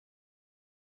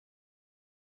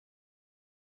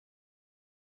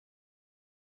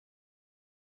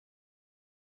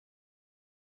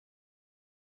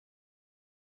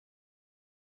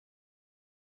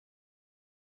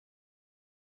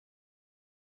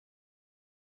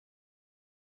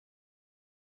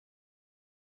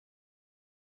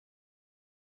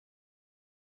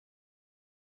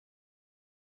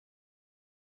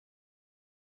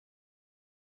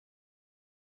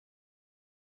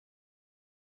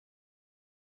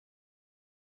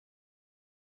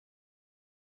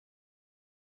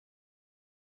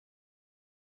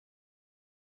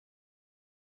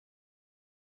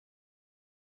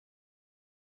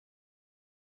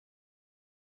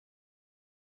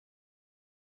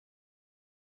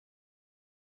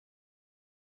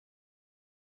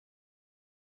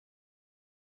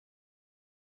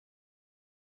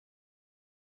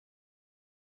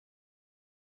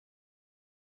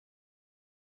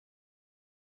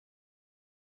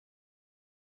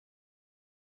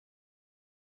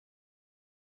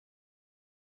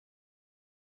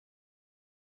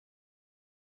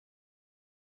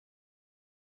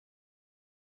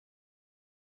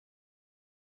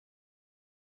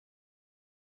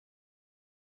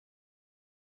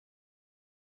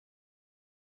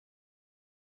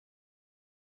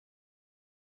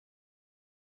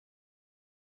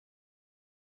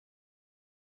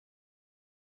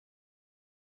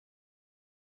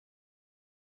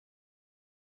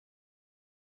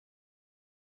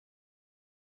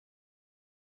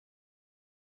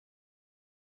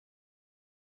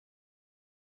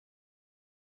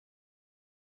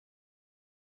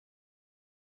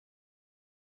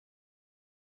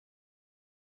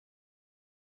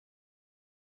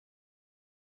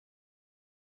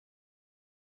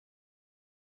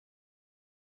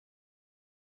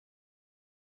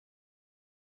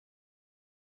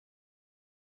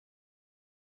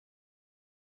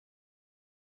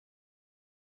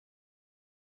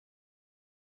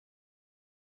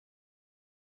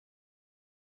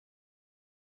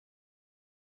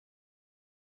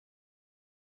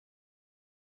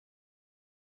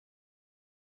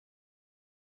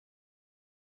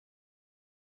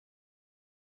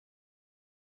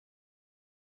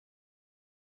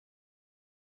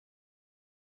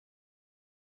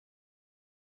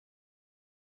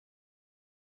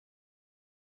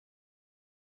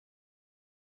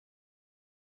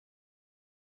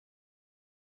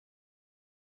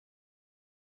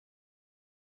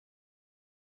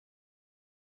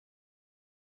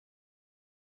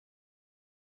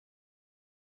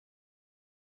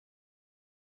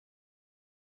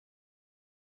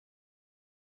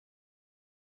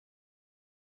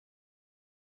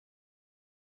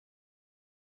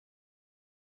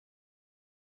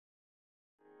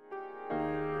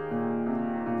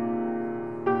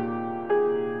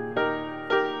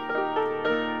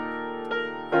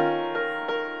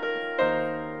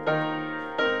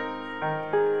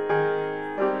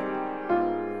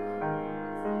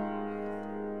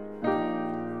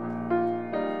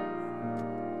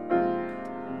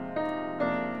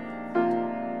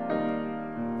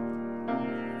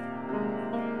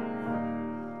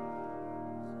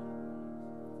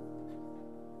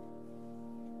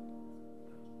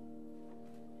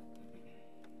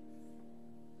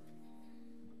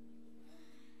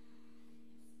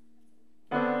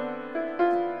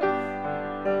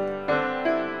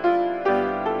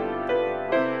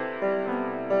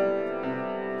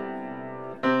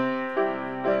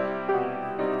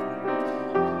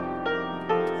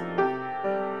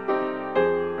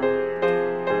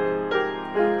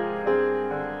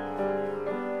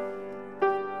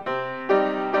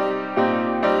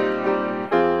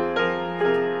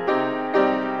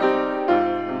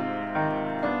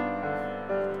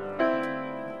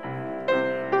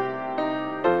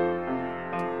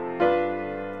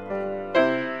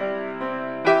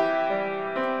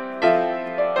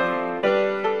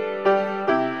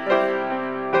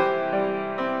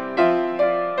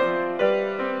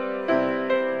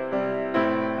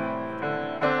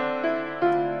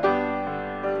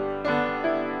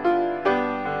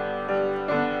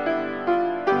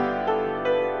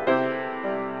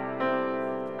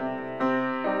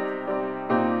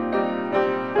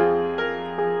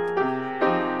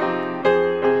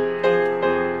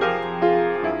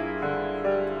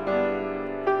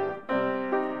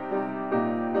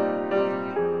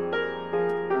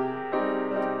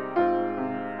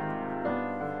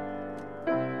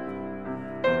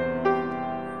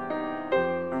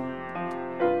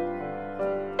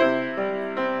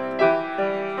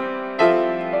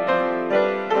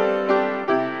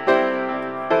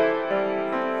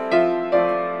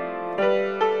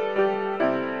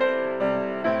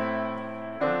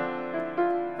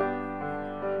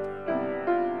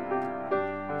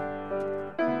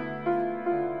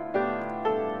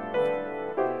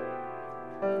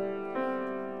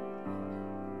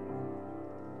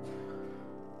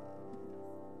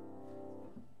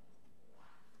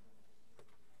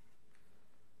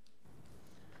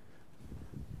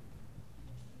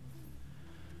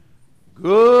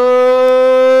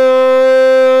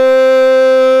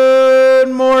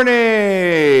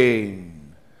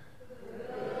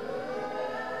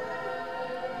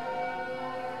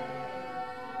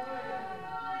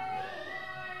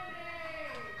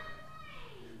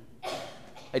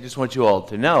just want you all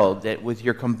to know that with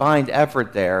your combined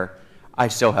effort there, I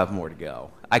still have more to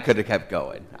go. I could have kept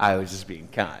going. I was just being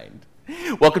kind.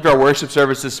 Welcome to our worship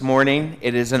service this morning.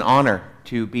 It is an honor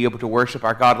to be able to worship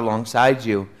our God alongside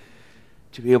you,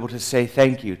 to be able to say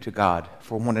thank you to God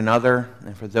for one another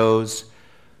and for those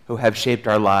who have shaped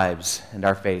our lives and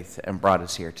our faith and brought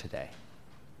us here today.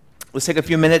 Let's take a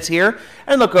few minutes here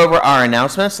and look over our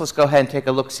announcements. Let's go ahead and take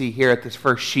a look-see here at this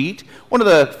first sheet. One of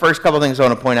the first couple things I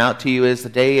want to point out to you is the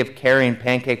Day of Carrying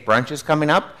Pancake Brunch is coming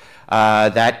up.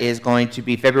 That is going to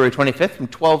be February 25th from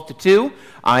 12 to 2.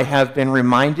 I have been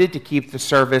reminded to keep the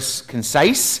service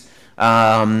concise,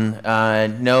 no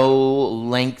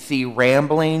lengthy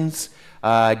ramblings,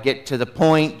 get to the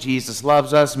point, Jesus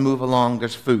loves us, move along,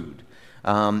 there's food.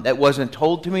 That wasn't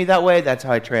told to me that way, that's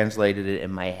how I translated it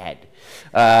in my head.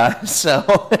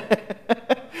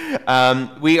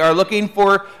 We are looking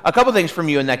for a couple things from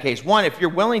you in that case. One, if you're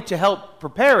willing to help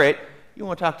prepare it, you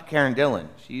want to talk to Karen Dillon.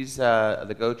 She's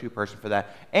the go-to person for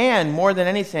that. And more than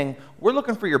anything, we're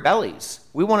looking for your bellies.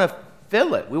 We want to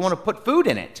fill it. We want to put food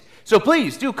in it. So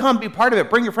please do come be part of it.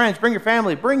 Bring your friends, bring your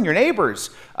family, bring your neighbors.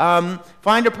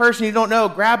 Find a person you don't know,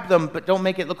 grab them, but don't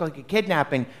make it look like a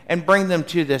kidnapping, and bring them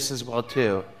to this as well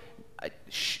too.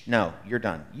 No, you're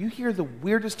done. You hear the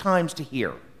weirdest times to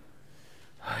hear.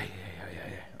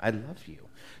 I love you.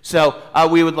 So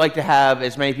we would like to have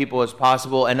as many people as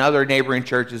possible, and other neighboring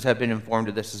churches have been informed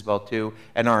of this as well too,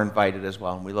 and are invited as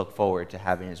well, and we look forward to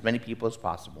having as many people as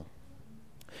possible.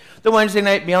 The Wednesday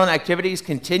night meal and activities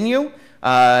continue.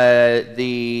 Now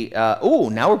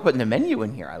we're putting the menu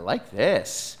in here. I like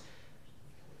this.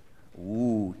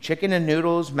 Ooh, chicken and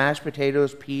noodles, mashed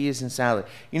potatoes, peas, and salad.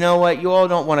 You know what? You all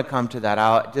don't want to come to that.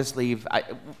 I'll just leave.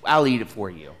 I'll eat it for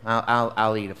you.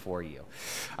 I'll eat it for you.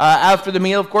 After the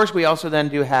meal, of course, we also then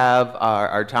do have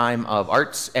our time of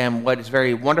arts. And what is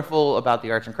very wonderful about the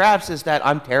arts and crafts is that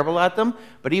I'm terrible at them,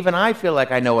 but even I feel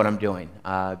like I know what I'm doing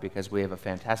because we have a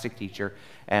fantastic teacher,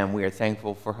 and we are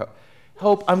thankful for her.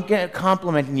 Hope, I'm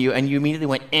complimenting you, and you immediately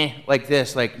went, like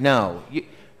this, like, no.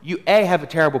 You A, have a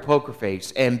terrible poker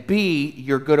face, and B,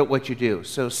 you're good at what you do.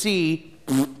 So C,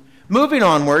 moving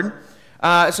onward.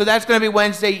 So that's going to be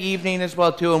Wednesday evening as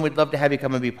well, too, and we'd love to have you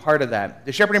come and be part of that.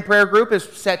 The Shepherding Prayer Group is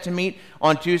set to meet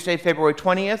on Tuesday, February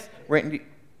 20th.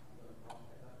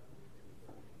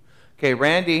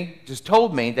 Randy just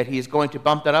told me that he's going to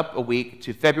bump that up a week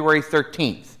to February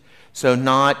 13th. So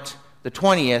not the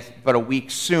 20th, but a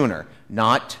week sooner.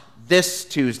 Not this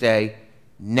Tuesday,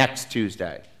 next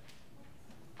Tuesday.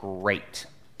 Great.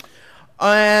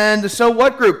 And the So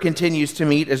What group continues to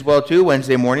meet as well, too,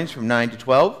 Wednesday mornings from 9 to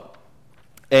 12.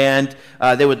 And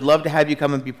they would love to have you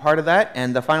come and be part of that.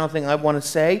 And the final thing I want to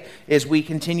say is we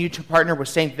continue to partner with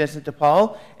St. Vincent de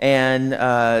Paul and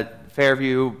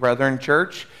Fairview Brethren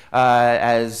Church,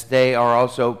 as they are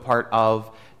also part of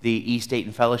the East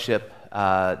Dayton Fellowship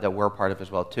that we're part of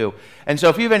as well too. And so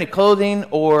if you have any clothing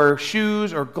or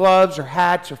shoes or gloves or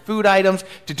hats or food items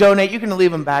to donate, you can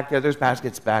leave them back there. There's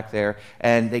baskets back there,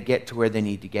 and they get to where they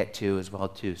need to get to as well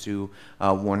too. Sue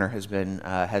Warner has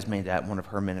made that one of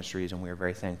her ministries, and we are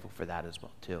very thankful for that as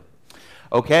well too.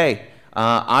 Okay,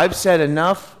 I've said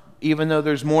enough. Even though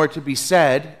there's more to be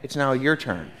said, it's now your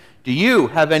turn. Do you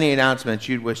have any announcements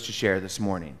you'd wish to share this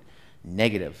morning?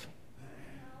 Negative.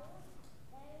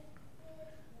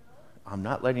 I'm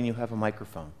not letting you have a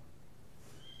microphone.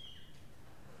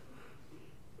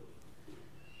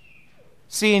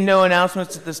 Seeing no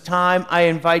announcements at this time, I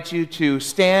invite you to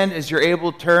stand as you're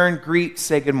able, turn, greet,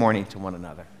 say good morning to one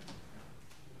another.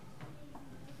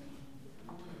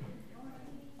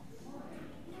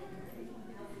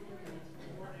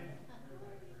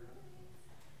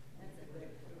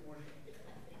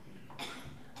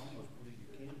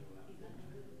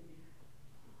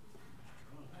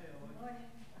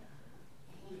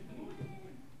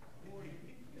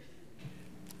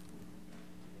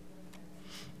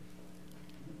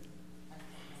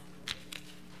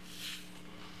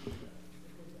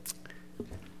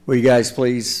 Will you guys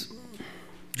please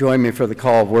join me for the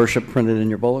call of worship printed in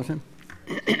your bulletin?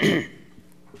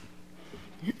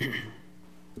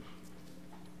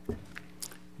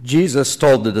 Jesus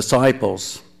told the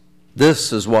disciples,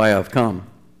 "This is why I've come."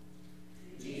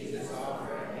 Jesus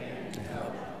offered a hand to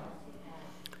help.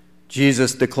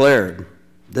 Jesus declared,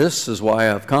 "This is why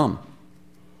I've come."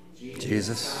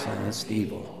 Jesus silenced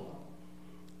evil.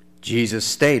 Jesus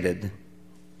stated,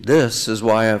 "This is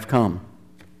why I've come."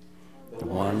 The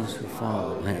ones who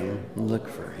follow him look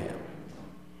for him.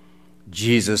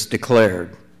 Jesus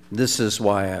declared, "This is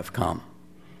why I've come."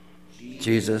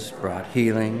 Jesus brought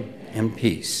healing and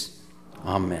peace.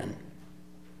 Amen.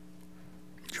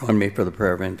 Join me for the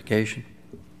prayer of invocation.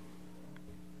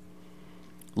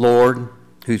 Lord,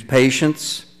 whose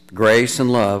patience, grace,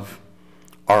 and love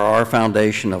are our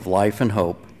foundation of life and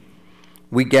hope,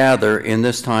 we gather in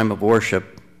this time of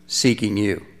worship seeking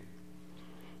you.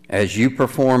 As you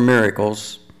perform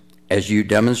miracles, as you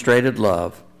demonstrated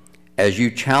love, as you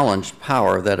challenged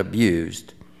power that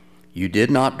abused, you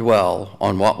did not dwell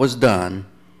on what was done,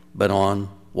 but on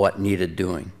what needed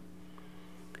doing.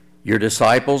 Your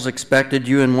disciples expected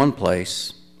you in one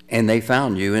place, and they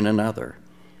found you in another,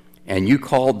 and you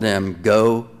called them,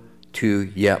 go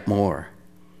to yet more.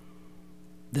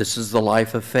 This is the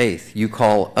life of faith you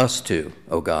call us to,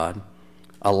 O God,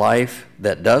 a life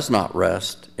that does not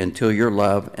rest until your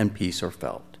love and peace are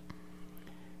felt.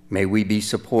 May we be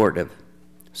supported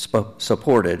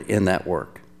in that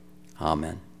work.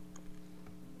 Amen.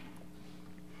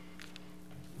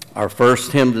 Our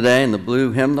first hymn today in the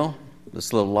blue hymnal,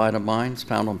 This Little Light of Mine, is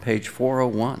found on page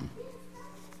 401.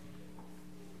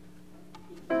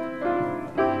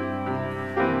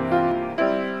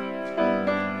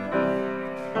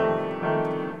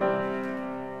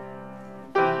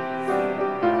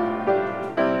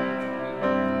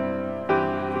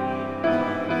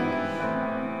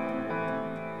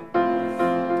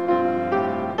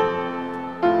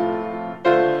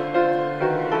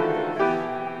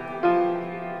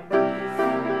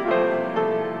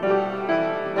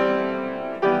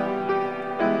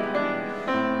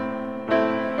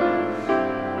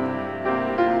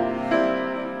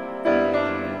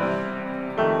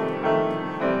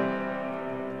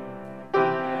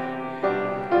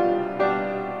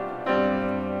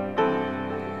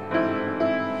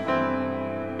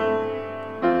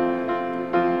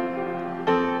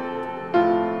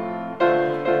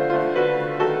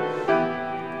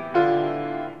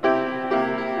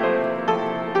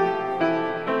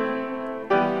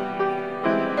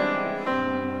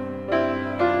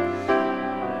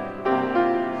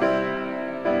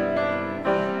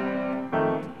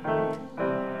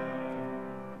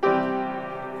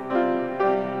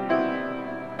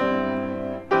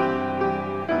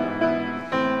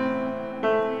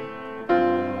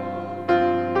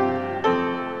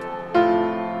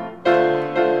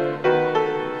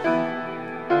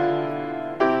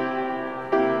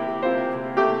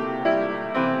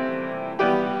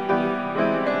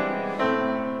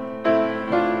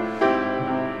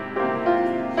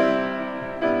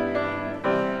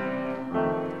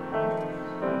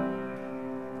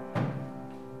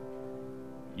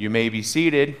 You may be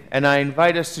seated, and I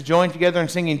invite us to join together in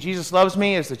singing Jesus Loves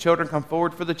Me as the children come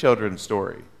forward for the children's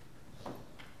story.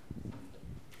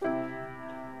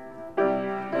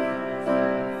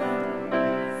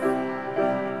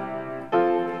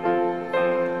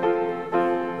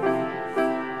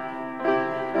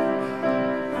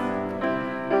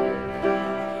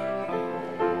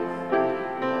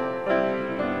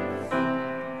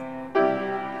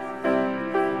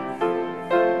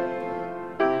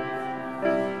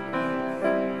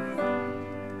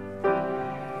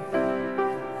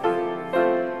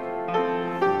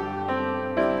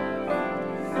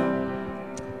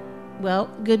 Well,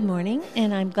 good morning,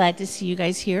 and I'm glad to see you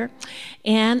guys here.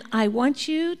 And I want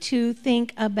you to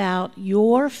think about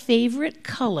your favorite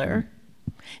color.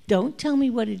 Don't tell me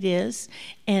what it is,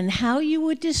 and how you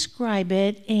would describe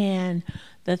it, and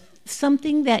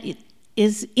something that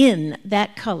is in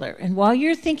that color. And while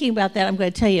you're thinking about that, I'm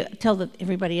going to tell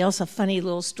everybody else a funny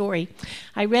little story.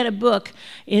 I read a book.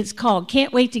 It's called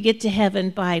Can't Wait to Get to Heaven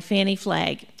by Fannie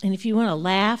Flagg. And if you want to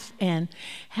laugh and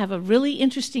have a really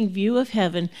interesting view of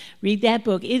heaven, read that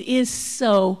book. It is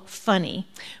so funny.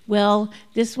 Well,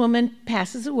 this woman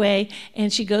passes away,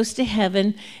 and she goes to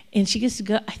heaven, and she gets to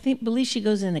go, believe she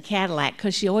goes in a Cadillac,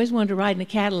 because she always wanted to ride in a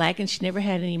Cadillac, and she never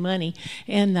had any money.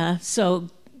 And so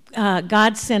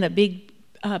God sent a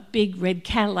big red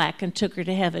Cadillac and took her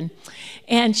to heaven.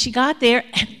 And she got there,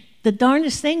 and the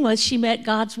darndest thing was she met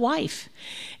God's wife.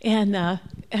 And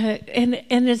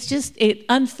it's just, it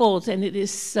unfolds, and it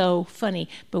is so funny.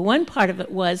 But one part of it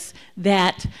was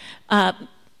that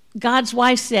God's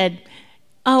wife said,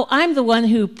 "Oh, I'm the one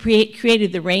who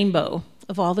created the rainbow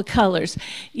of all the colors.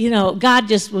 You know, God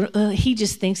he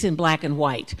just thinks in black and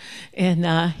white,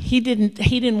 and he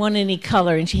didn't want any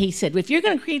color." And he said, "If you're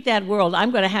going to create that world,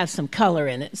 I'm going to have some color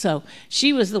in it." So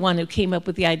she was the one who came up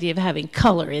with the idea of having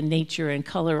color in nature and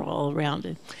color all around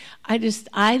it.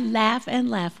 I laugh and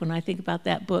laugh when I think about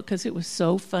that book, because it was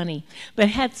so funny, but it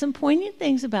had some poignant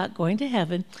things about going to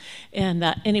heaven. And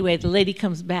anyway, the lady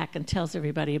comes back and tells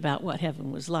everybody about what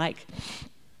heaven was like.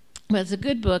 But it's a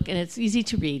good book, and it's easy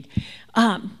to read.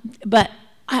 But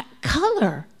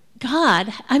color,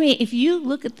 God, I mean, if you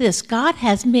look at this, God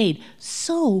has made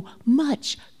so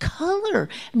much color.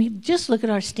 I mean, just look at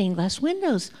our stained glass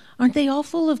windows. Aren't they all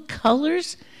full of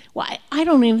colors? Well, I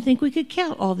don't even think we could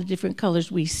count all the different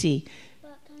colors we see.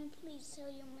 But can I please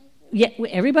tell you my favorite?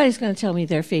 Yeah, everybody's going to tell me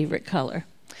their favorite color.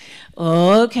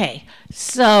 Okay,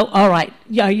 so, all right.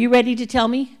 Are you ready to tell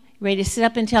me? Ready to sit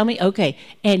up and tell me? Okay,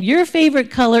 and your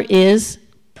favorite color is?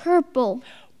 Purple.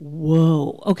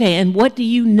 Whoa. Okay, and what do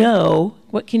you know?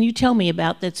 What can you tell me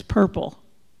about that's purple?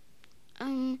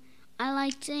 I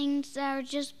like things that are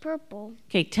just purple.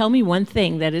 Okay, tell me one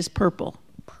thing that is purple.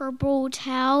 Purple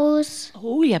towels.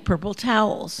 Oh, yeah, purple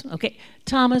towels. Okay,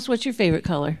 Thomas, what's your favorite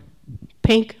color?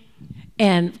 Pink.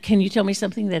 And can you tell me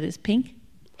something that is pink?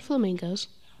 Flamingos.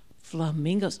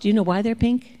 Flamingos. Do you know why they're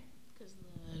pink?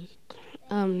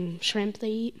 Shrimp they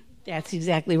eat. That's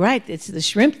exactly right. It's the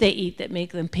shrimp they eat that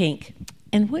make them pink.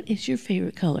 And what is your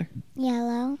favorite color?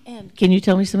 Yellow. And can you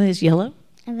tell me something that's yellow?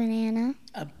 A banana.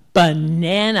 A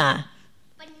banana.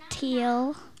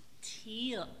 Teal.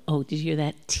 Teal. Oh, did you hear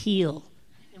that? Teal.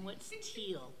 And what's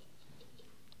teal?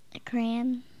 A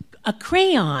crayon. A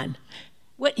crayon.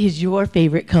 What is your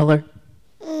favorite color?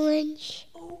 Orange.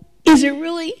 Is it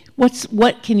really?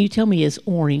 What can you tell me is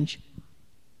orange?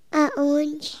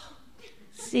 Orange.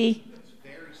 See?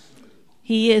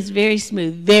 He is very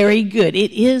smooth. Very good.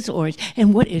 It is orange.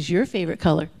 And what is your favorite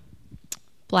color?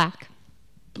 Black.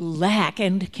 Black.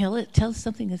 And tell us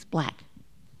something that's black.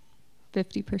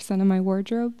 50% of my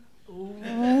wardrobe.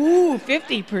 Ooh,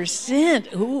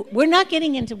 50%. Ooh, we're not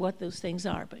getting into what those things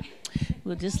are, but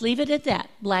we'll just leave it at that.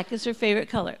 Black is her favorite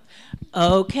color.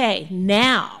 Okay,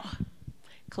 now,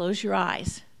 close your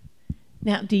eyes.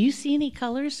 Now, do you see any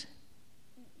colors?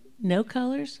 No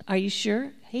colors? Are you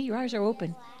sure? Hey, your eyes are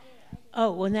open.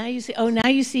 Oh, well, now you see. Oh, now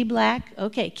you see black.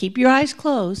 Okay, keep your eyes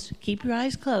closed. Keep your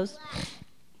eyes closed.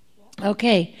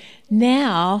 Okay,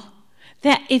 now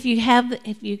that if you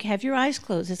have your eyes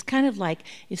closed, it's kind of like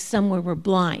if someone were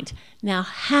blind. Now,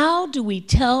 how do we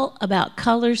tell about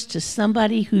colors to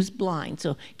somebody who's blind?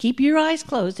 So keep your eyes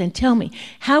closed and tell me,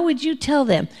 how would you tell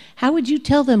them? How would you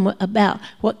tell them about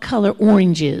what color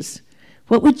orange is?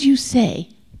 What would you say?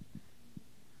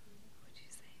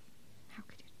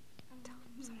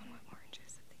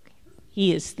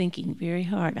 He is thinking very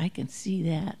hard. I can see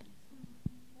that.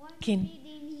 Can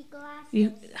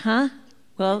you? Huh?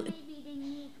 Well,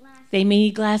 they may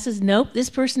need glasses. Nope. This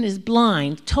person is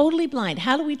blind, totally blind.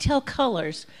 How do we tell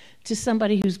colors to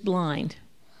somebody who's blind?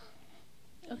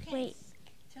 Okay. Wait.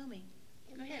 Tell me.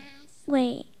 Go ahead.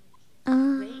 Wait.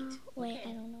 Wait. I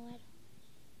don't know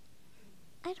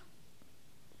what.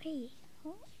 Wait.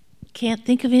 Can't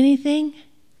think of anything?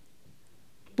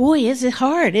 Boy, is it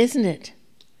hard, isn't it?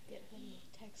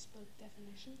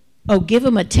 Oh, give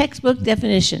them a textbook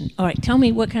definition. All right, tell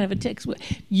me what kind of a textbook.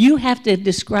 You have to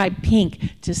describe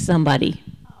pink to somebody.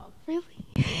 Oh, really?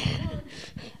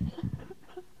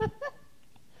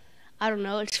 I don't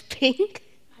know. It's pink.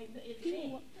 It's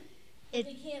pink. They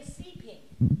can't see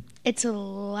pink. It's a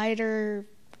lighter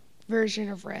version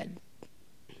of red.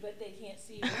 But they can't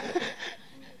see red.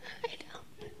 I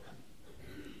know.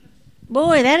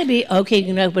 Boy, that'd be, okay, you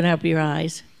can open up your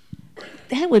eyes.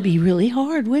 That would be really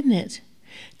hard, wouldn't it?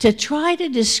 To try to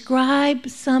describe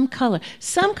some color.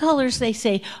 Some colors they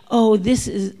say, oh, this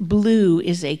is blue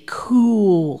is a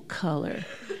cool color.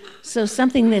 So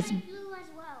something that's, Blue as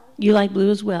well. you like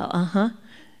blue as well, uh-huh.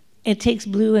 It takes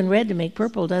blue and red to make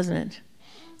purple, doesn't it?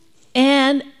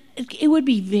 And it would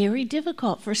be very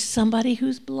difficult for somebody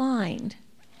who's blind.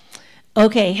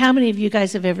 Okay, how many of you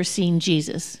guys have ever seen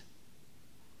Jesus?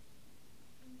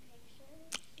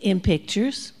 In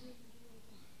pictures.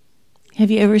 Have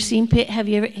you ever seen,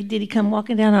 did he come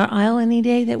walking down our aisle any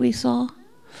day that we saw?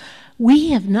 We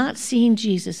have not seen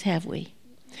Jesus, have we?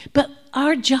 But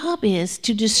our job is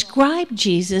to describe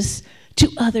Jesus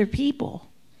to other people.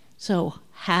 So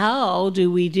how do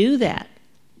we do that?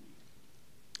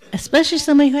 Especially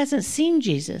somebody who hasn't seen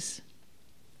Jesus.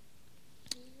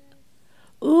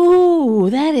 Ooh,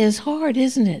 that is hard,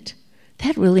 isn't it?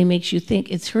 That really makes you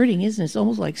think. It's hurting, isn't it? It's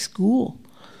almost like school.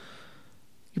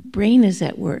 Your brain is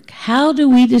at work. How do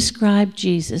we describe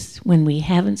Jesus when we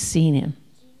haven't seen him?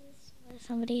 Jesus was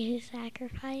somebody who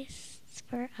sacrificed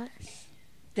for us.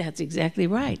 That's exactly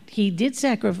right. He did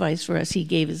sacrifice for us. He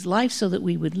gave his life so that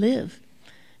we would live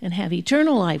and have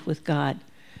eternal life with God.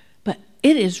 But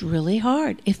it is really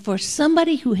hard. If for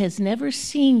somebody who has never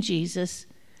seen Jesus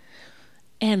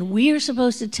and we are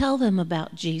supposed to tell them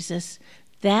about Jesus,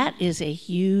 that is a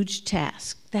huge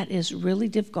task. That is really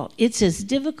difficult. It's as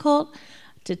difficult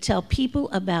to tell people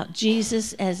about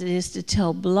Jesus as it is to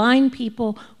tell blind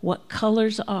people what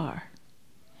colors are.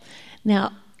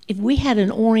 Now, if we had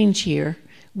an orange here,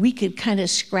 we could kind of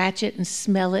scratch it and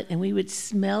smell it, and we would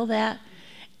smell that.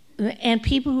 And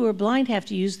people who are blind have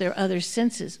to use their other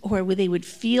senses, or where they would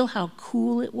feel how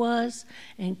cool it was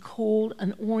and cold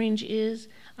an orange is.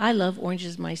 I love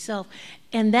oranges myself.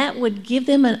 And that would give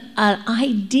them an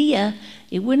idea.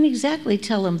 It wouldn't exactly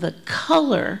tell them the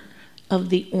color of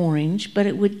the orange, but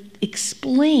it would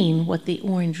explain what the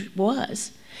orange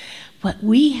was. But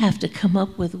we have to come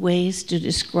up with ways to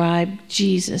describe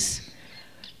Jesus.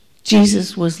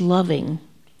 Jesus was loving.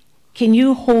 Can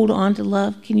you hold on to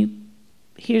love?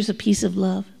 Here's a piece of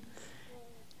love.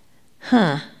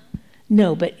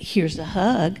 No, but here's a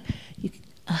hug.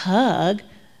 A hug.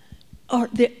 Or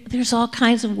there's all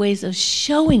kinds of ways of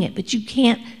showing it, but you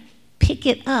can't pick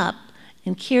it up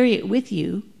and carry it with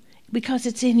you because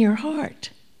it's in your heart.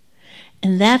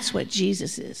 And that's what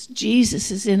Jesus is.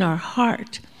 Jesus is in our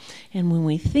heart. And when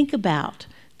we think about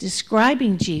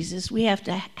describing Jesus, we have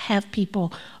to have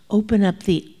people open up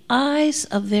the eyes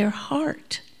of their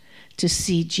heart to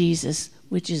see Jesus,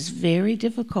 which is very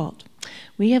difficult.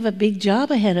 We have a big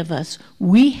job ahead of us.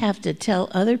 We have to tell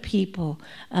other people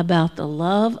about the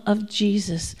love of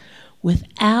Jesus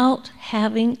without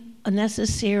having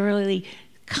necessarily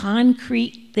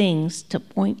concrete things to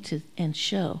point to and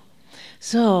show.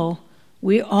 So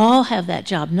we all have that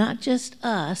job, not just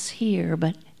us here,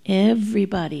 but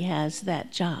everybody has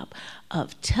that job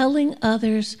of telling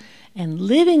others and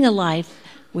living a life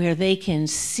where they can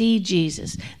see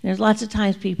Jesus. There's lots of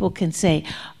times people can say,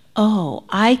 oh,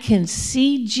 I can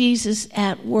see Jesus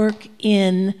at work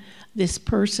in this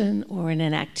person or in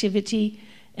an activity.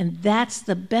 And that's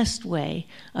the best way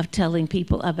of telling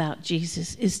people about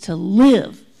Jesus, is to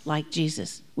live like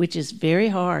Jesus, which is very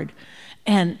hard.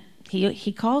 And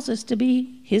he calls us to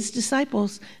be his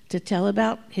disciples, to tell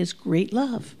about his great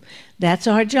love. That's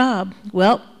our job.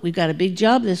 Well, we've got a big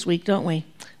job this week, don't we?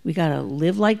 We got to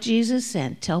live like Jesus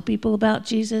and tell people about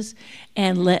Jesus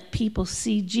and let people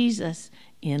see Jesus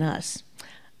in us.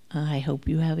 I hope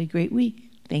you have a great week.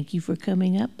 Thank you for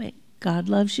coming up. God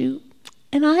loves you,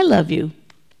 and I love you.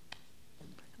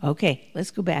 Okay,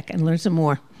 let's go back and learn some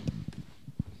more.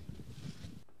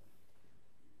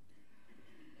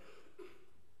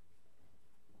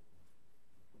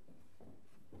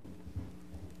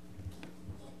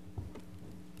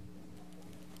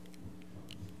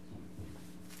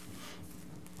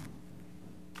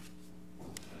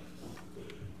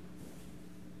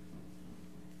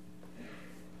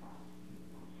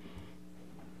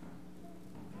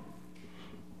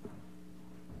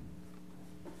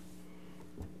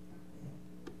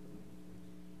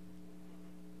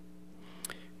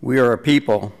 We are a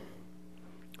people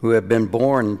who have been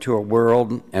born into a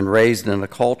world and raised in a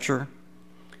culture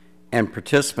and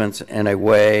participants in a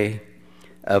way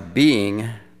of being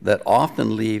that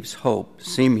often leaves hope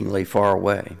seemingly far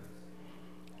away,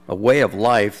 a way of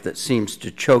life that seems to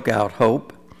choke out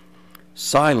hope,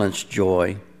 silence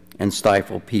joy, and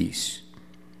stifle peace.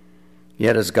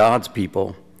 Yet as God's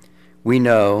people, we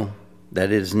know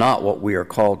that it is not what we are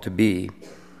called to be.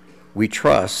 We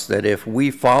trust that if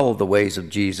we follow the ways of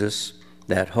Jesus,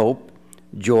 that hope,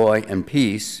 joy, and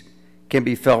peace can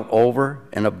be felt over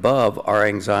and above our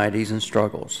anxieties and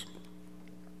struggles.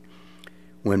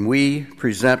 When we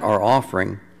present our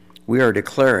offering, we are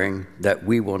declaring that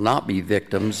we will not be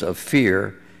victims of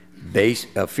fear-based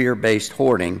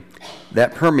hoarding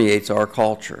that permeates our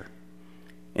culture.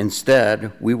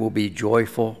 Instead, we will be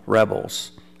joyful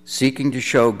rebels, seeking to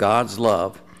show God's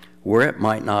love where it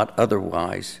might not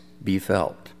otherwise be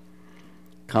felt.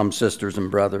 Come, sisters and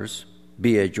brothers,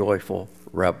 be a joyful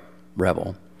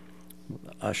rebel.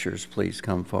 Ushers, please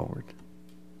come forward.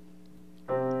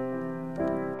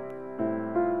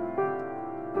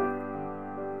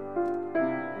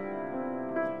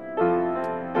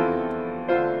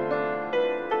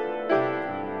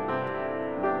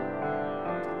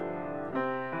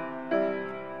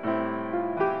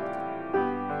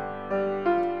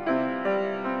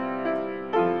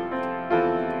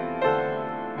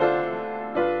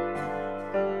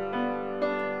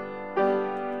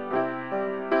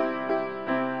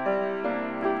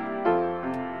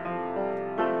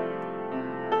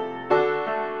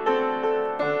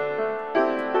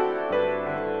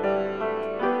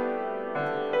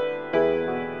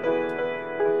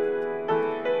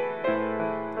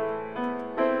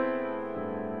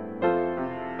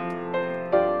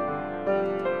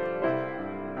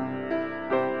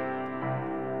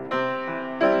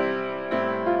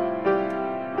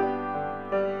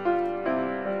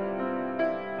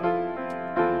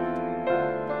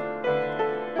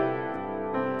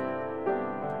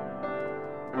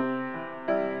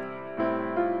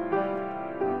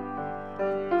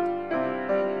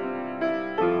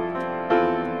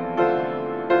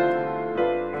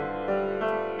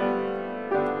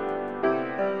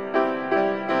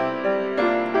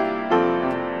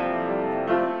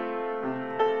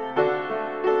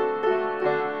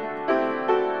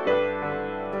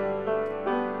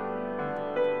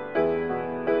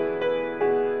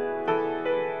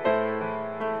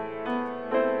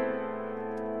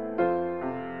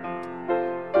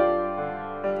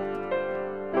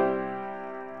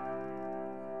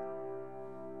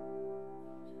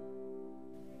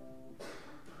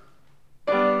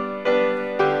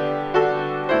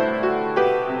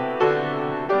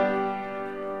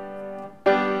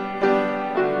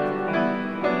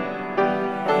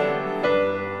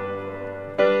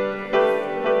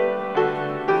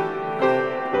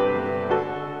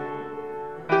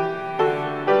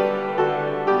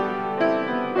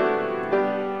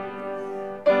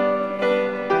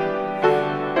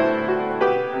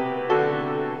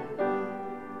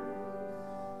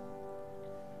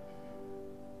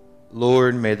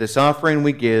 Lord, may this offering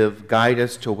we give guide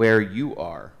us to where you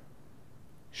are.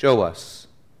 Show us.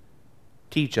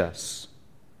 Teach us.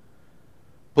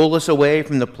 Pull us away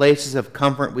from the places of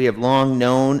comfort we have long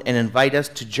known and invite us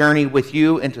to journey with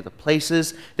you into the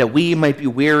places that we might be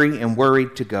weary and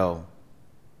worried to go.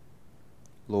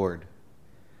 Lord,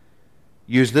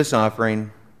 use this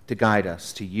offering to guide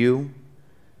us to you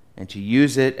and to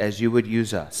use it as you would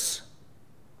use us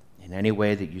in any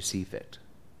way that you see fit.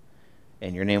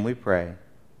 In your name we pray.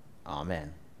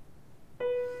 Amen.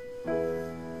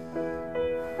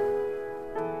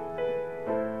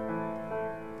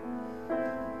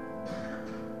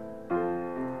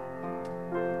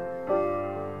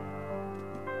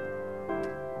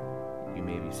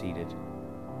 Seated.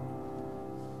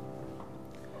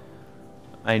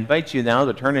 I invite you now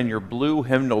to turn in your blue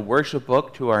hymnal worship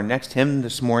book to our next hymn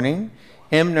this morning,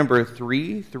 hymn number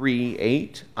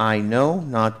 338, I Know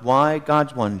Not Why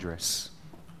God's Wondrous.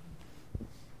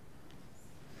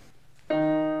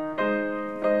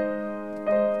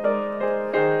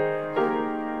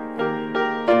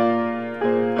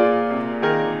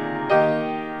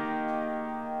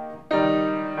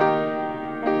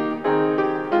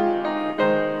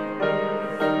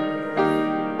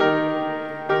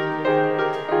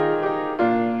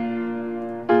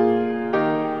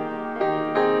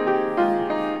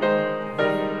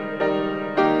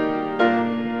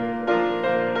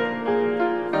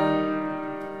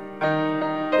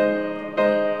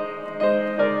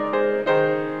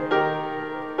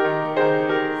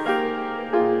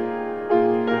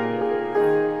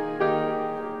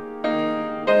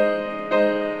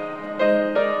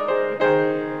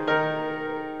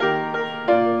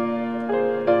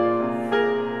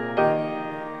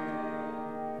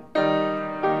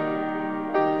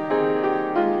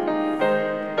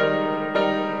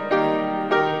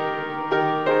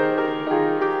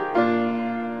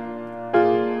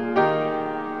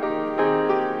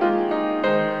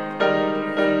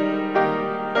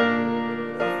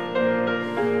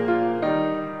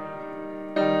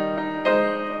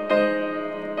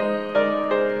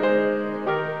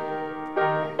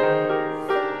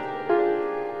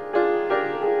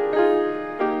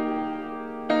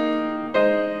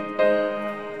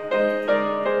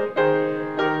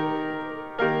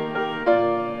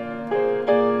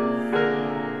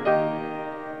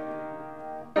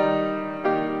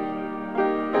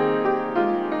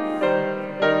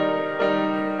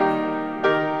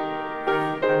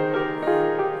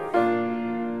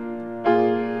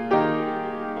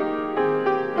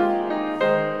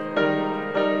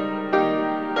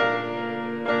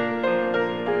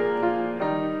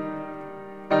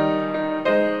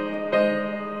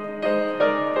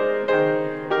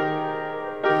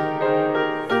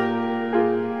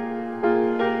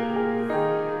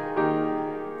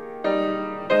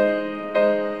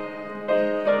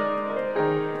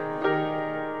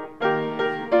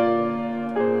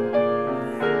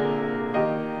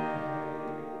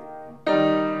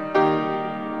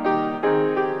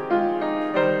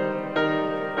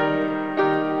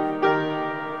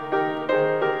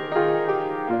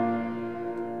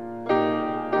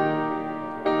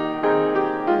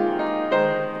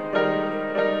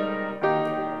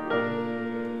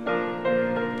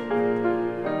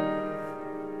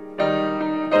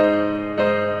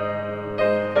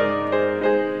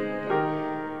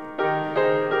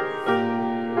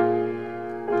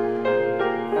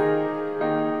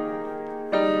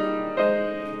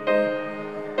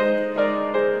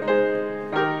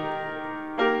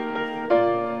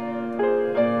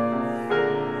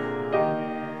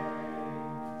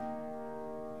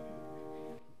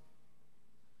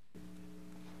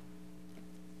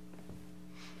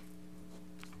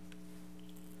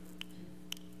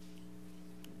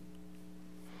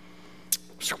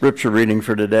 Scripture reading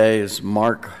for today is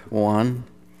Mark 1,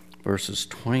 verses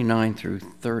 29 through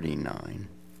 39.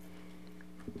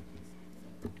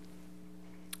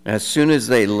 As soon as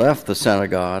they left the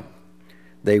synagogue,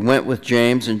 they went with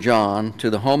James and John to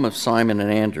the home of Simon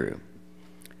and Andrew.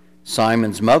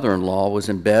 Simon's mother-in-law was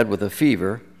in bed with a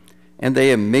fever, and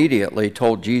they immediately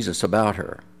told Jesus about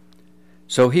her.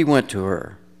 So he went to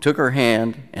her, took her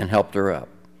hand, and helped her up.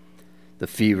 The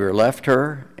fever left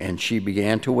her, and she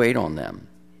began to wait on them.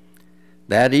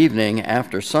 That evening,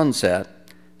 after sunset,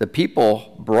 the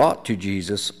people brought to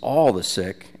Jesus all the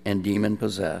sick and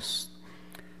demon-possessed.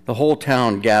 The whole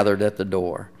town gathered at the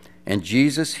door, and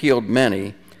Jesus healed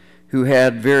many who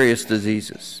had various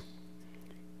diseases.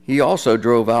 He also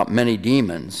drove out many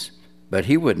demons, but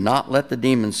he would not let the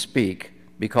demons speak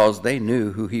because they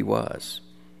knew who he was.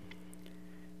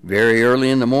 Very early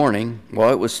in the morning,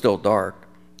 while it was still dark,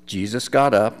 Jesus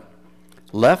got up,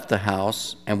 left the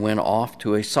house and went off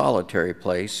to a solitary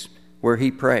place where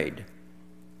he prayed.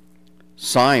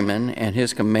 Simon and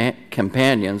his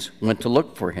companions went to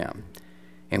look for him,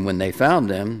 and when they found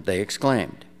them, they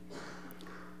exclaimed,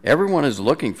 "Everyone is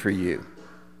looking for you."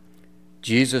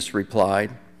 Jesus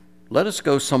replied, "Let us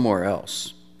go somewhere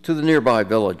else, to the nearby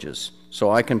villages,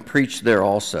 so I can preach there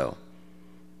also.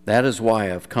 That is why I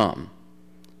have come."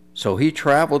 So he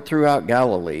traveled throughout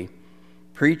Galilee,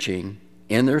 preaching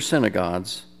in their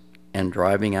synagogues and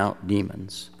driving out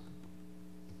demons.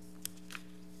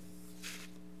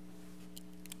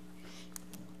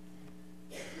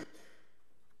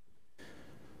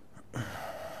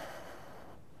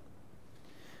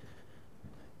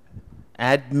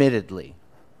 Admittedly,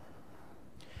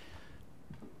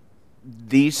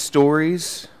 these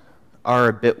stories are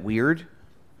a bit weird,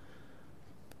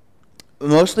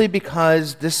 mostly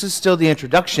because this is still the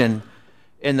introduction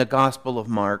in the Gospel of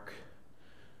Mark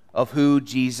of who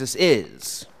Jesus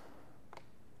is.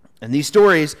 And these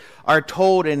stories are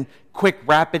told in quick,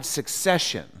 rapid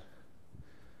succession,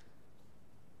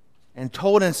 and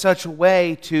told in such a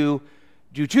way to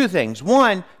do two things.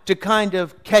 One, to kind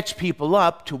of catch people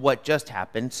up to what just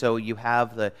happened. So you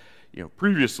have the,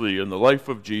 previously in the life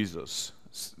of Jesus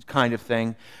kind of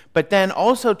thing. But then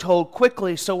also told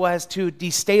quickly so as to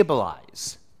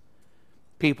destabilize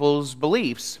people's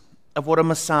beliefs of what a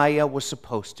Messiah was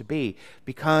supposed to be.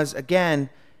 Because, again,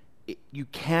 you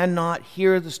cannot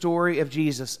hear the story of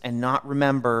Jesus and not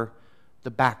remember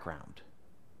the background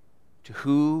to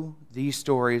who these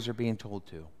stories are being told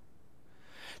to.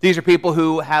 These are people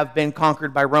who have been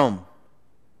conquered by Rome,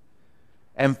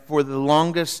 and for the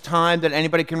longest time that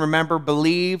anybody can remember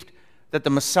believed that the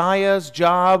Messiah's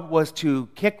job was to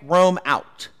kick Rome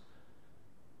out,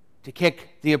 to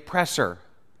kick the oppressor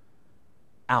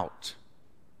out,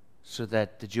 so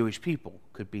that the Jewish people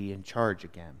could be in charge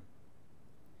again.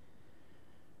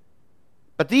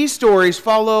 But these stories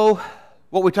follow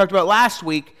what we talked about last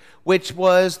week, which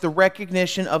was the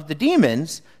recognition of the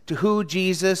demons to who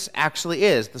Jesus actually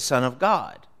is, the Son of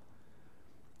God.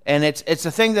 And it's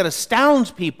a thing that astounds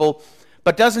people,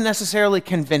 but doesn't necessarily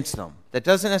convince them. That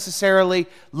doesn't necessarily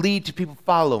lead to people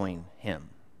following him.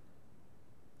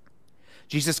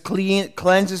 Jesus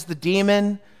cleanses the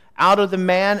demon out of the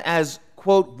man as,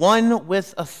 quote, one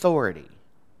with authority.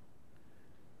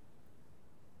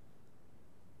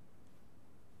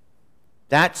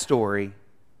 That story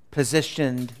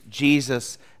positioned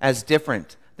Jesus as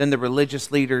different than the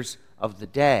religious leaders of the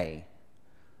day,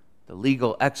 the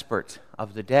legal experts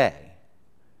of the day.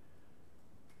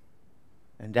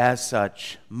 And as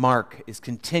such, Mark is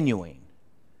continuing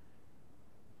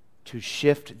to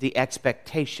shift the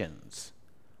expectations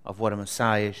of what a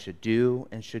Messiah should do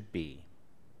and should be.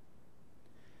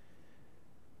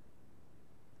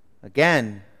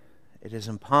 Again, it is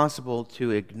impossible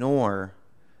to ignore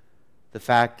the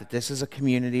fact that this is a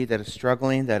community that is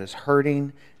struggling, that is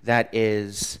hurting, that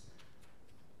is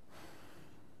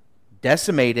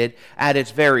decimated at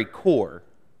its very core.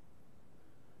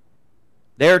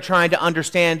 They're trying to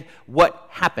understand what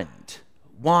happened,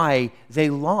 why they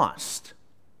lost,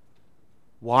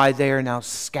 why they are now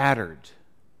scattered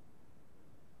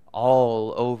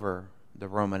all over the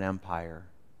Roman Empire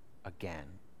again.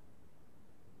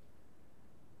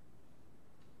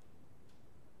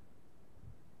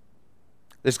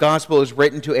 This gospel is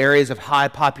written to areas of high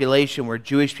population where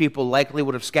Jewish people likely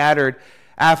would have scattered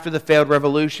after the failed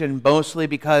revolution, mostly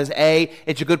because, A,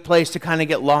 it's a good place to kind of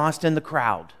get lost in the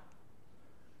crowd,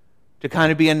 to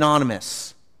kind of be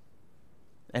anonymous,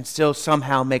 and still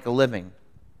somehow make a living.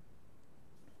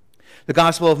 The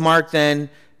Gospel of Mark then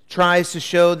tries to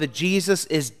show that Jesus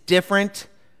is different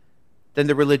than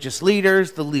the religious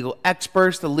leaders, the legal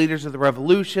experts, the leaders of the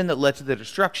revolution that led to the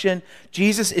destruction.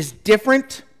 Jesus is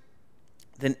different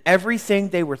than everything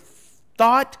they were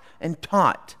thought and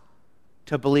taught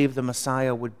to believe the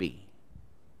Messiah would be.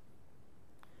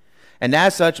 And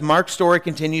as such, Mark's story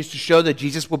continues to show that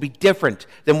Jesus will be different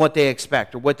than what they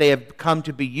expect or what they have come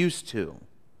to be used to.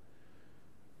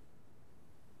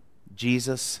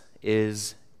 Jesus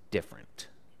is different.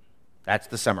 That's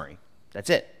the summary. That's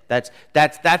it.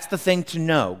 That's the thing to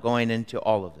know going into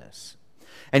all of this.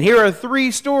 And here are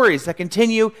three stories that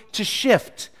continue to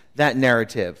shift that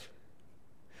narrative.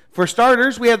 For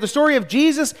starters, we have the story of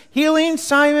Jesus healing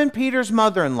Simon Peter's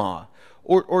mother-in-law.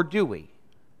 Or do we?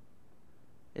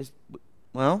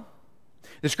 Well,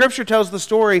 the scripture tells the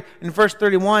story in verse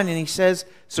 31, and he says,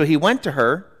 "So he went to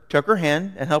her, took her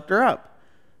hand, and helped her up.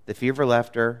 The fever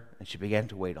left her, and she began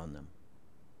to wait on them."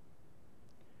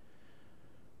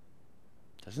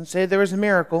 Doesn't say there was a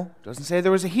miracle. Doesn't say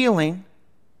there was a healing.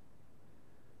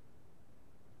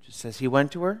 Just says he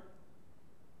went to her,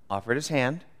 offered his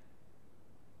hand,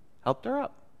 helped her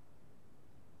up.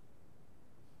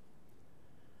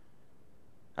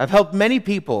 I've helped many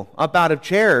people up out of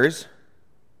chairs.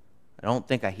 I don't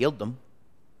think I healed them.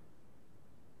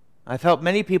 I've helped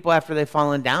many people after they've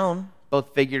fallen down,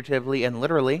 both figuratively and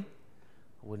literally.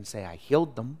 I wouldn't say I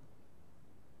healed them.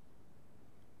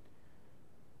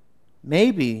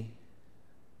 Maybe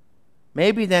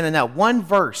then in that one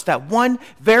verse, that one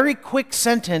very quick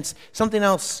sentence, something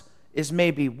else is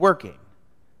maybe working.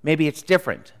 Maybe it's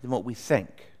different than what we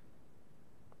think.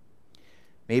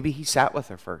 Maybe he sat with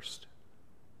her first.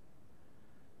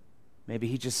 Maybe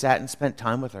he just sat and spent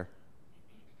time with her.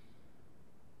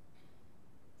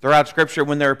 Throughout Scripture,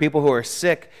 when there are people who are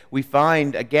sick, we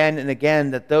find again and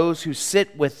again that those who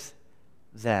sit with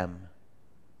them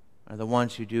are the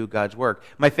ones who do God's work.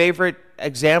 My favorite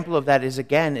example of that is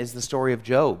the story of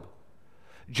Job.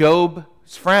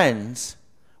 Job's friends,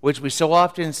 which we so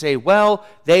often say, well,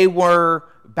 they were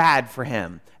bad for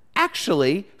him.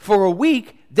 Actually, for a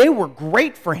week, they were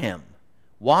great for him.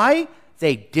 Why?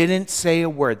 They didn't say a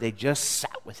word. They just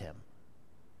sat with him.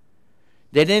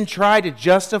 They didn't try to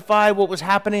justify what was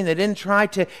happening. They didn't try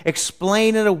to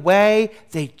explain it away.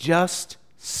 They just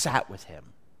sat with him.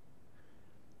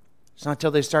 It's not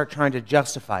until they start trying to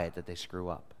justify it that they screw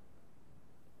up.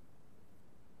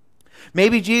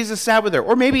 Maybe Jesus sat with her,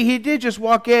 or maybe he did just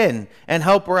walk in and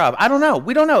help her up. I don't know.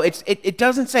 We don't know. It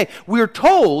doesn't say. We're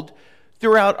told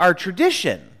throughout our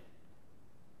tradition,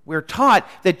 we're taught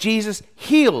that Jesus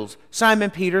heals Simon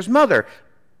Peter's mother.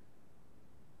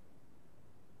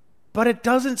 But it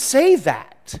doesn't say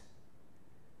that.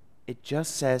 It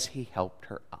just says he helped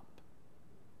her up.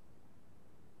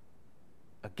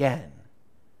 Again,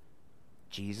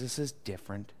 Jesus is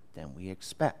different than we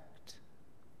expect.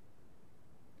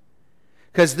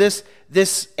 Because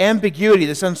this ambiguity,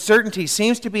 this uncertainty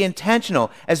seems to be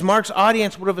intentional, as Mark's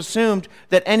audience would have assumed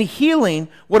that any healing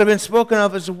would have been spoken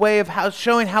of as a way of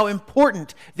showing how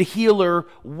important the healer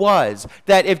was.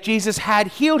 That if Jesus had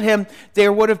healed him,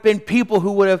 there would have been people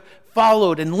who would have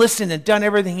followed and listened and done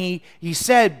everything he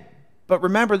said. But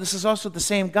remember, this is also the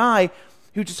same guy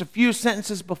who just a few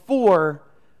sentences before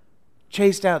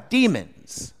chased out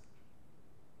demons.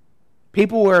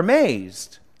 People were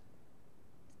amazed,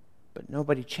 but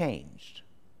nobody changed.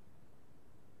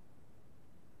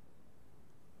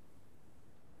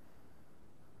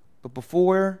 But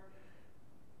before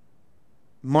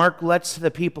Mark lets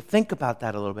the people think about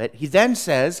that a little bit, he then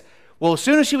says, well, as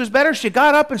soon as she was better, she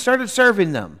got up and started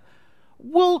serving them.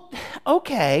 Well,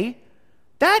 okay,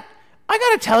 I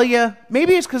got to tell you,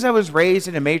 maybe it's because I was raised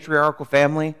in a matriarchal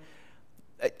family.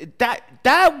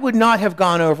 That would not have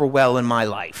gone over well in my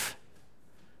life.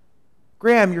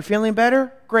 Graham, you're feeling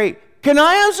better? Great. Can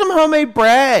I have some homemade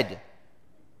bread?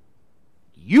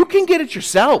 You can get it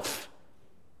yourself.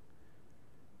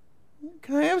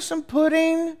 Can I have some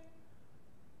pudding?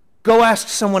 Go ask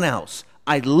someone else.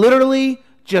 I literally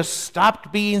just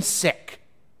stopped being sick.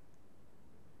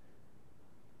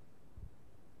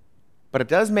 But it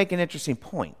does make an interesting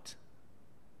point.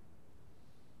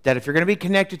 That if you're going to be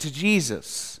connected to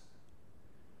Jesus,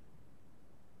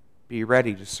 be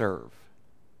ready to serve,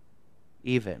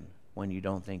 even when you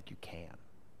don't think you can.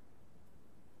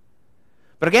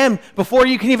 But again, before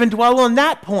you can even dwell on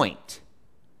that point,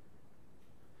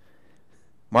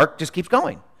 Mark just keeps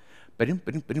going.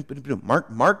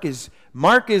 Mark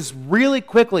is really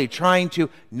quickly trying to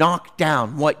knock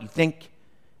down what you think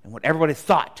and what everybody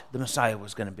thought the Messiah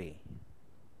was going to be.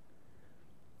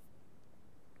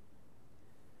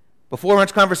 Before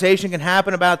much conversation can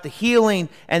happen about the healing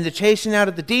and the chasing out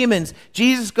of the demons,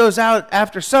 Jesus goes out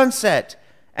after sunset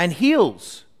and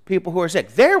heals people who are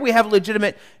sick. There we have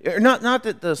legitimate, not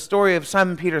that the story of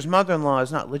Simon Peter's mother-in-law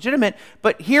is not legitimate,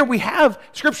 but here we have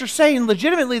Scripture saying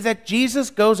legitimately that Jesus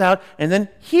goes out and then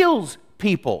heals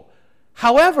people.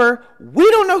 However,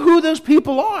 we don't know who those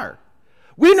people are.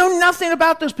 We know nothing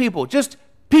about those people, just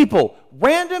people,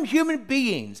 random human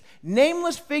beings,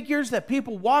 nameless figures that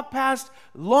people walk past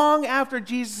long after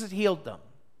Jesus had healed them.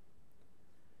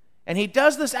 And he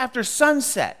does this after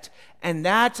sunset. And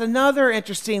that's another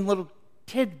interesting little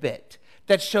tidbit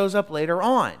that shows up later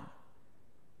on.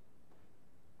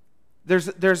 There's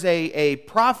a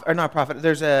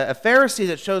Pharisee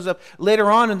that shows up later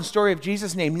on in the story of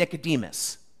Jesus named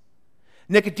Nicodemus.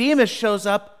 Nicodemus shows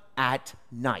up at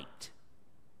night.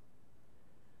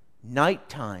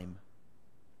 Nighttime,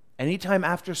 anytime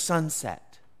after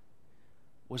sunset,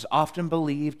 was often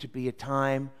believed to be a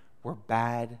time where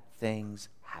bad things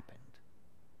happened.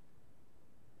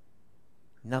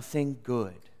 Nothing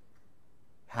good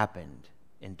happened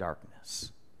in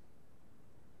darkness.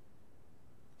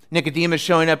 Nicodemus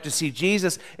showing up to see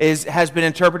Jesus has been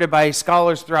interpreted by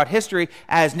scholars throughout history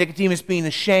as Nicodemus being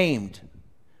ashamed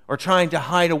or trying to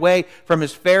hide away from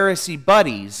his Pharisee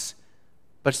buddies,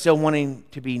 but still wanting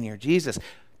to be near Jesus.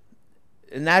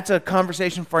 And that's a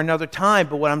conversation for another time,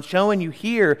 but what I'm showing you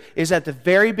here is at the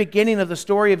very beginning of the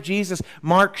story of Jesus,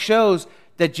 Mark shows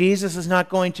that Jesus is not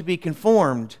going to be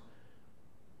conformed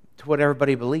to what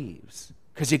everybody believes,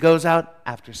 because he goes out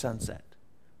after sunset,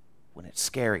 when it's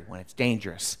scary, when it's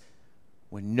dangerous,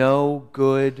 when no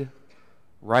good,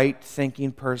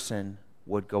 right-thinking person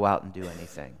would go out and do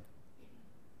anything.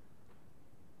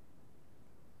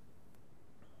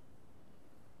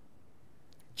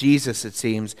 Jesus, it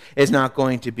seems, is not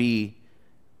going to be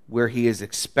where he is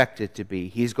expected to be.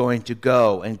 He's going to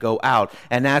go and go out,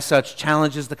 and as such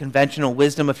challenges the conventional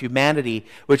wisdom of humanity,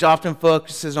 which often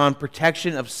focuses on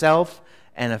protection of self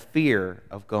and a fear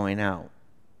of going out.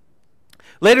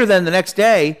 Later then, the next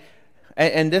day,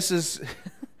 and this is,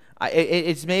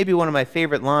 it's maybe one of my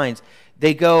favorite lines,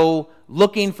 they go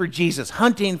looking for Jesus,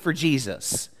 hunting for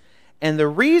Jesus. And the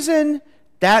reason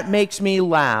that makes me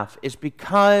laugh is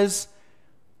because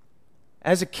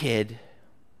as a kid,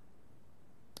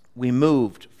 we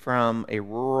moved from a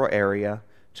rural area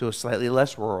to a slightly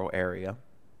less rural area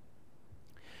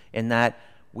in that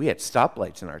we had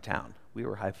stoplights in our town. We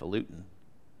were highfalutin.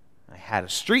 I had a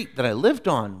street that I lived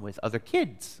on with other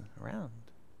kids around.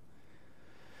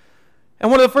 And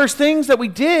one of the first things that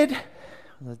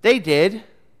they did,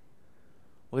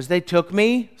 was they took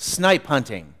me snipe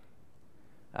hunting.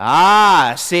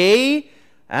 See?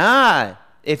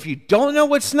 If you don't know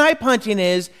what snipe hunting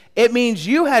is, it means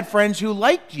you had friends who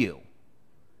liked you.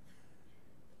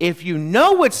 If you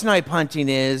know what snipe hunting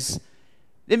is,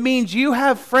 it means you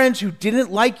have friends who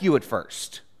didn't like you at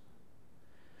first.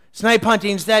 Snipe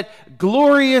hunting is that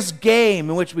glorious game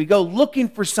in which we go looking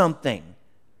for something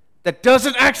that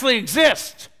doesn't actually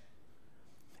exist.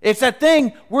 It's that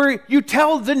thing where you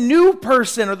tell the new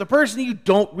person or the person you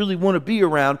don't really want to be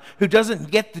around who doesn't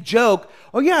get the joke,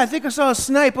 oh yeah, I think I saw a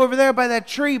snipe over there by that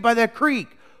tree, by that creek.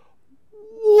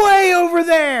 Way over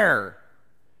there.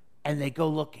 And they go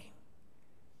looking.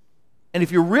 And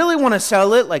if you really want to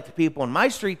sell it, like the people in my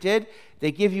street did,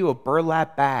 they give you a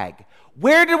burlap bag.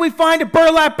 Where did we find a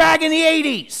burlap bag in the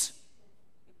 80s?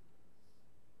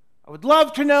 I would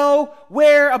love to know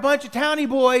where a bunch of townie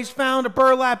boys found a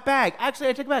burlap bag. Actually,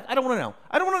 I take it back. I don't want to know.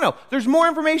 I don't want to know. There's more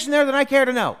information there than I care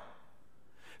to know.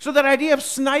 So that idea of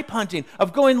snipe hunting,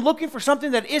 of going looking for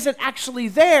something that isn't actually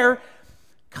there,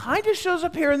 kind of shows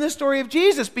up here in this story of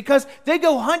Jesus, because they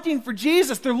go hunting for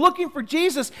Jesus. They're looking for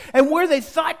Jesus, and where they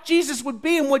thought Jesus would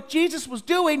be and what Jesus was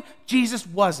doing, Jesus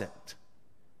wasn't.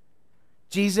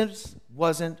 Jesus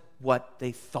wasn't what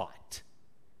they thought.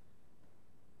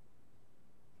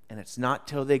 And it's not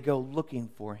till they go looking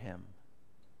for him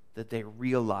that they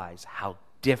realize how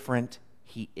different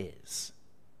he is.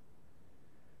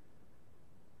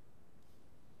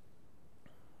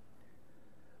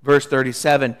 Verse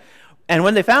 37, and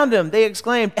when they found him, they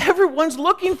exclaimed, "Everyone's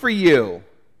looking for you."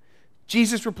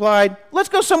 Jesus replied, "Let's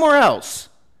go somewhere else,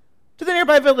 to the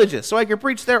nearby villages, so I can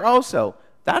preach there also.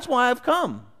 That's why I've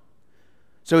come."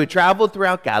 So he traveled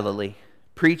throughout Galilee,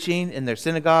 preaching in their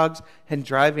synagogues and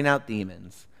driving out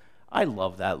demons. I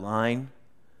love that line.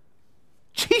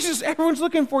 Jesus, everyone's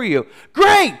looking for you.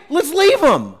 Great, let's leave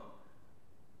them.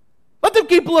 Let them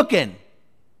keep looking.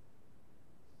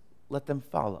 Let them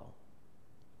follow.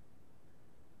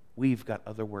 We've got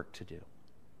other work to do.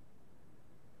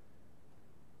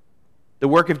 The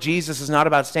work of Jesus is not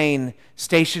about staying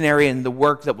stationary in the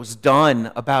work that was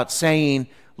done, about saying,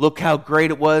 look how great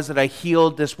it was that I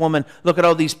healed this woman. Look at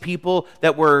all these people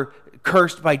that were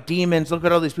cursed by demons. Look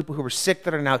at all these people who were sick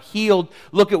that are now healed.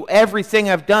 Look at everything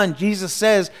I've done. Jesus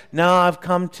says, no, I've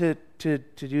come to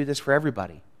do this for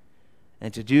everybody.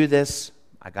 And to do this,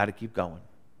 I got to keep going.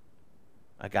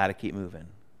 I got to keep moving.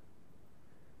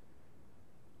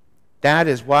 That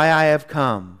is why I have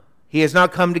come. He has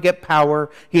not come to get power.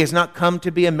 He has not come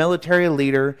to be a military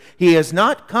leader. He has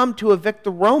not come to evict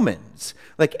the Romans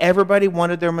like everybody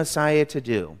wanted their Messiah to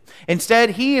do.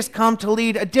 Instead, he has come to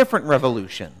lead a different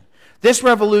revolution. This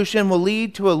revolution will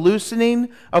lead to a loosening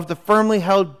of the firmly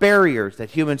held barriers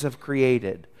that humans have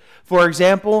created. For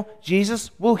example, Jesus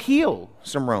will heal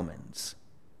some Romans.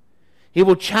 He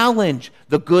will challenge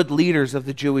the good leaders of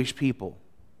the Jewish people.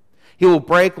 He will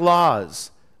break laws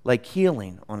like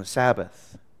healing on a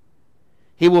Sabbath.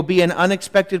 He will be in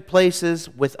unexpected places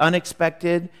with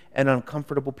unexpected and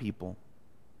uncomfortable people.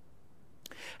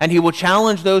 And he will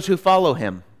challenge those who follow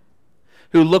him,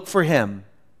 who look for him,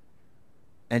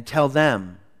 and tell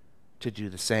them to do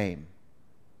the same.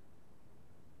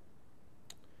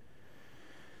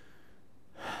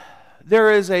 there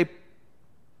is a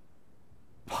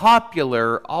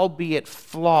popular, albeit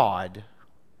flawed,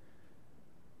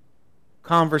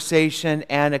 conversation,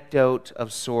 anecdote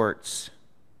of sorts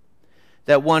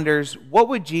that wonders, what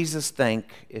would Jesus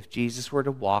think if Jesus were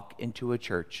to walk into a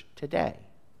church today?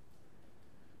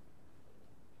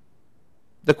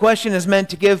 The question is meant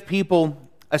to give people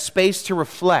a space to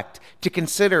reflect, to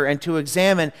consider, and to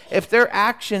examine if their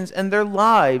actions and their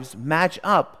lives match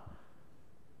up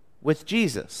with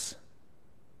Jesus.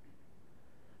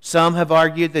 Some have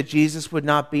argued that Jesus would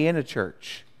not be in a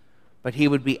church, but he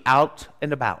would be out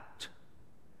and about,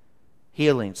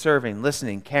 healing, serving,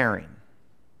 listening, caring.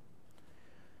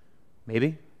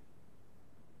 Maybe.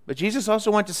 But Jesus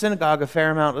also went to synagogue a fair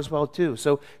amount as well, too.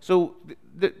 So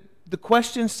the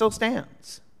question still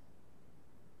stands.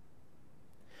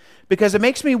 Because it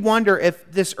makes me wonder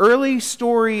if this early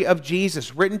story of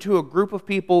Jesus, written to a group of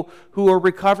people who are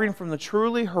recovering from the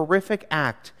truly horrific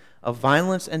act of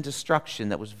violence and destruction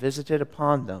that was visited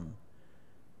upon them,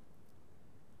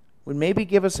 would maybe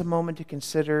give us a moment to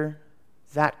consider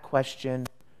that question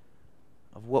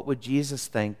of what would Jesus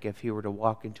think if he were to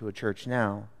walk into a church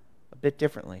now a bit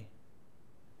differently.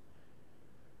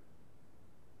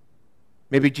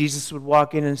 Maybe Jesus would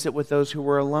walk in and sit with those who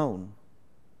were alone.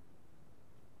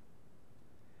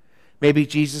 Maybe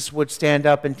Jesus would stand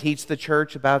up and teach the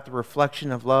church about the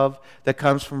reflection of love that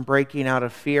comes from breaking out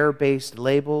of fear-based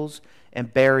labels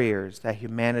and barriers that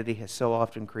humanity has so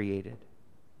often created.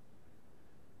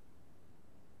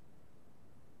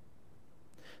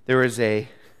 There was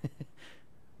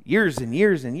years and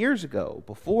years and years ago,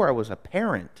 before I was a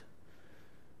parent,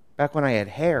 back when I had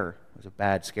hair, it was a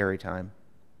bad, scary time.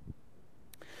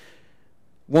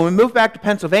 When we moved back to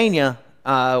Pennsylvania,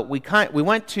 we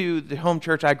went to the home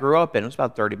church I grew up in. It was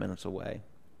about 30 minutes away.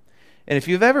 And if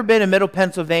you've ever been in Middle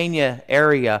Pennsylvania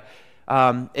area,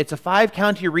 it's a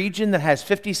 5-county region that has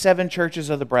 57 churches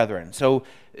of the Brethren. So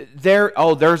there's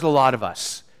a lot of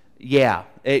us. Yeah.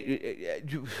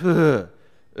 There's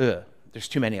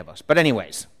too many of us. But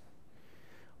anyways,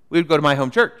 we would go to my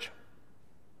home church.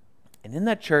 And in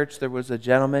that church, there was a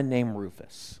gentleman named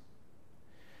Rufus.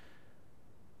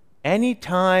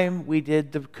 Anytime we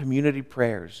did the community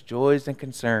prayers, joys and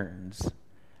concerns,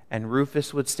 and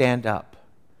Rufus would stand up,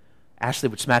 Ashley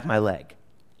would smack my leg.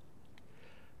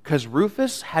 Because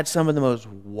Rufus had some of the most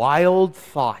wild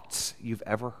thoughts you've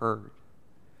ever heard.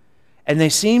 And they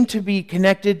seemed to be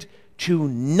connected to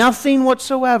nothing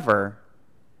whatsoever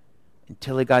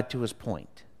until he got to his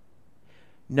point.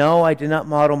 No, I did not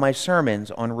model my sermons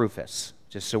on Rufus,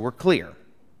 just so we're clear.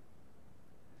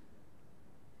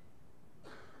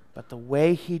 But the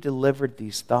way he delivered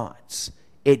these thoughts,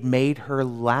 it made her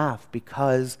laugh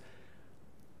because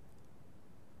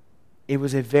it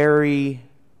was a very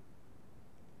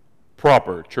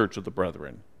proper Church of the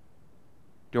Brethren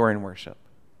during worship.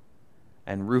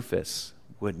 And Rufus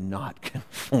would not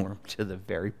conform to the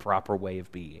very proper way of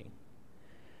being.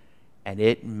 And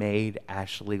it made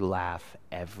Ashley laugh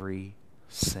every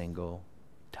single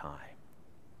time.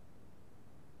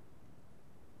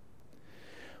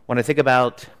 When I think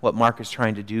about what Mark is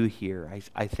trying to do here,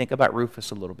 I think about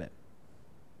Rufus a little bit.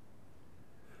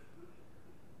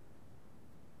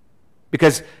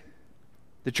 Because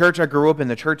the church I grew up in,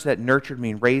 the church that nurtured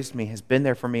me and raised me, has been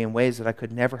there for me in ways that I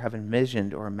could never have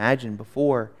envisioned or imagined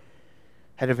before,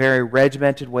 had a very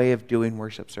regimented way of doing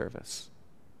worship service.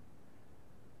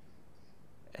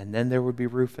 And then there would be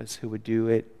Rufus, who would do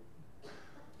it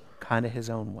kind of his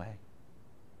own way.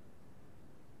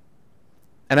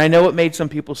 And I know it made some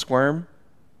people squirm,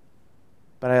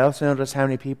 but I also noticed how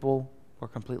many people were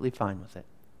completely fine with it.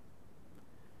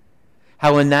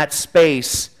 How in that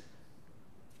space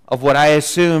of what I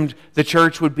assumed the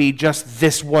church would be just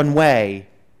this one way,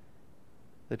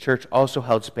 the church also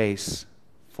held space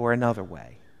for another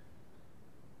way.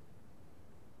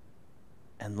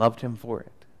 And loved him for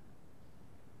it.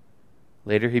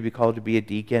 Later he'd be called to be a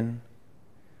deacon.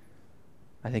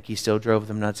 I think he still drove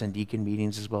them nuts in deacon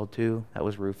meetings as well, too. That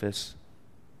was Rufus.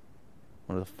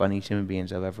 One of the funniest human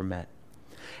beings I've ever met.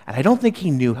 And I don't think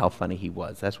he knew how funny he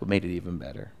was. That's what made it even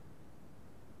better.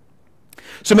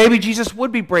 So maybe Jesus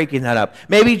would be breaking that up.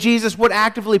 Maybe Jesus would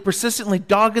actively, persistently,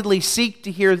 doggedly seek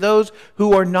to hear those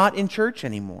who are not in church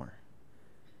anymore.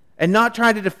 And not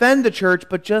try to defend the church,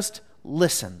 but just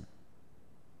listen.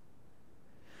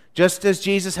 Just as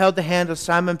Jesus held the hand of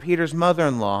Simon Peter's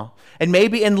mother-in-law, and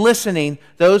maybe in listening,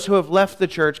 those who have left the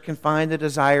church can find the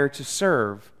desire to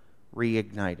serve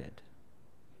reignited.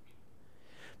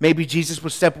 Maybe Jesus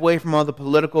would step away from all the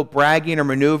political bragging or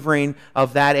maneuvering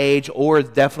of that age, or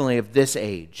definitely of this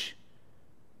age.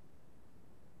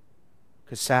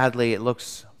 Because sadly, it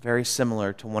looks very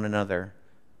similar to one another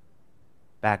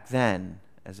back then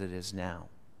as it is now.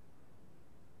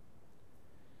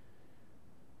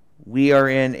 We are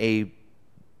in a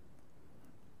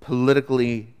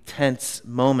politically tense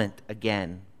moment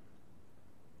again.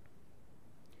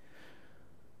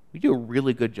 We do a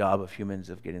really good job of humans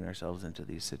of getting ourselves into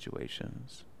these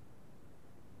situations,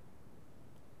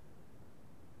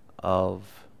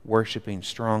 of worshiping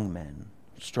strong men,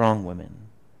 strong women,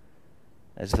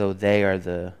 as though they are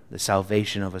the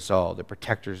salvation of us all, the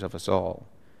protectors of us all.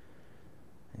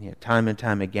 And yet time and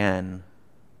time again,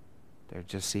 there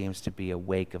just seems to be a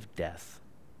wake of death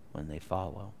when they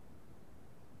follow.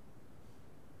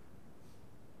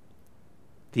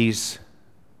 These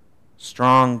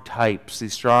strong types,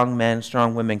 these strong men,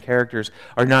 strong women characters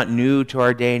are not new to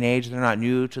our day and age. They're not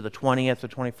new to the 20th or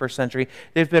 21st century.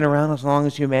 They've been around as long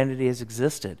as humanity has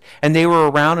existed. And they were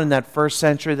around in that first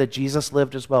century that Jesus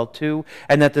lived as well too,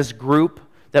 and that this group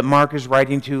that Mark is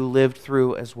writing to lived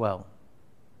through as well.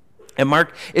 And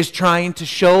Mark is trying to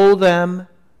show them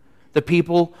the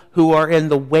people who are in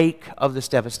the wake of this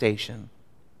devastation.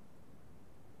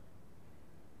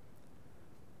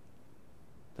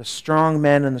 The strong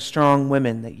men and the strong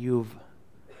women that you've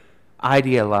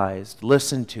idealized,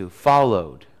 listened to,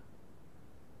 followed.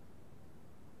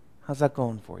 How's that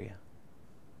going for you?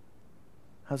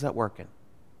 How's that working?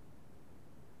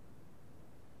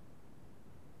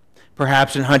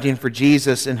 Perhaps in hunting for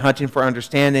Jesus, in hunting for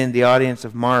understanding the audience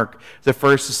of Mark, the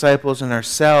first disciples and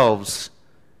ourselves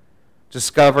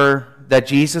discover that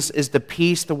Jesus is the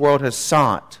peace the world has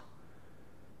sought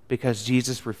because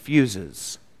Jesus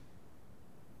refuses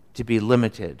to be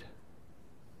limited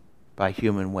by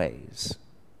human ways.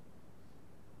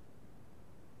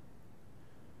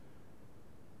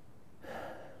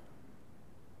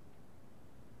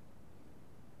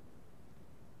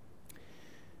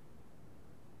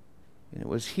 And it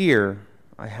was here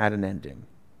I had an ending.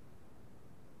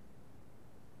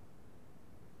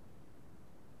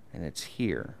 And it's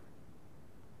here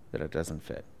that it doesn't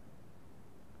fit.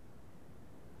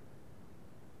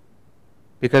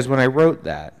 Because when I wrote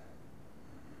that,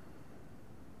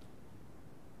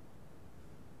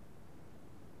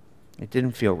 it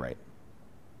didn't feel right.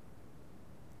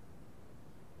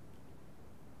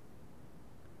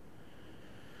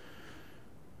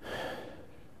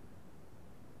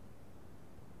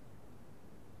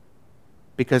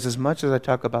 Because as much as I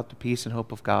talk about the peace and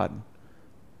hope of God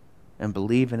and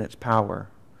believe in its power,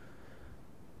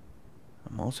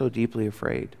 I'm also deeply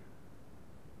afraid.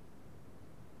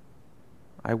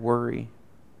 I worry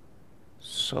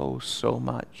so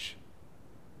much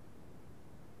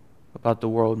about the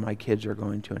world my kids are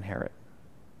going to inherit.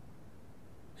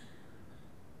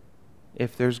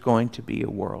 If there's going to be a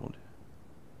world.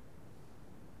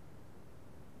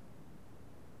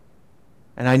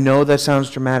 And I know that sounds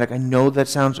dramatic. I know that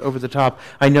sounds over the top.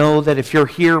 I know that if you're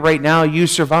here right now, you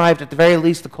survived at the very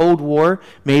least the Cold War,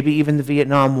 maybe even the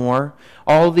Vietnam War.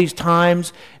 All these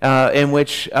times in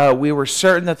which we were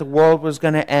certain that the world was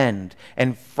going to end.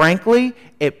 And frankly,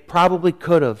 it probably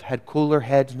could have had cooler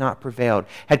heads not prevailed,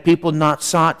 had people not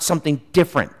sought something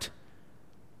different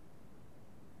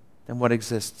than what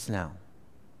exists now,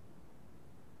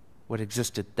 what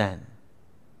existed then.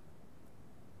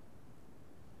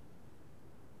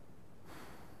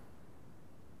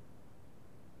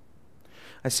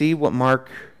 I see what Mark,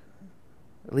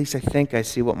 at least I think I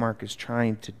see what Mark is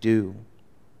trying to do.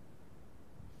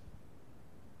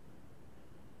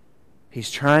 He's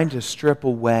trying to strip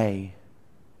away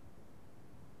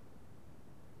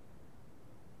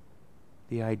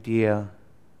the idea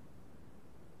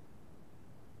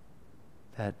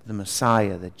that the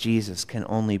Messiah, that Jesus, can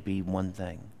only be one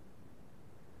thing,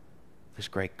 this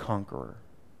great conqueror.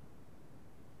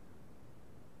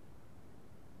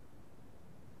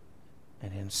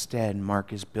 And instead,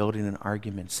 Mark is building an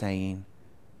argument saying,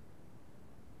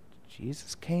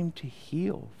 Jesus came to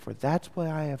heal, for that's why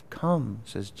I have come,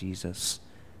 says Jesus,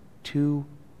 to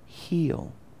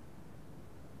heal.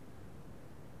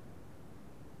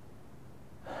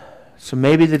 So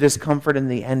maybe the discomfort in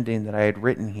the ending that I had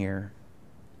written here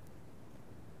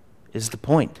is the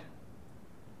point.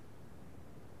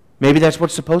 Maybe that's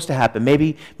what's supposed to happen.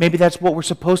 Maybe that's what we're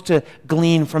supposed to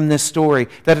glean from this story.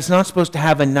 That it's not supposed to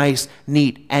have a nice,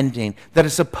 neat ending. That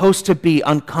it's supposed to be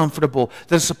uncomfortable.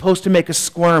 That it's supposed to make us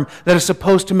squirm. That it's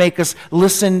supposed to make us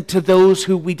listen to those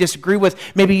who we disagree with.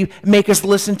 Maybe make us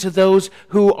listen to those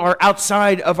who are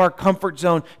outside of our comfort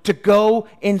zone. To go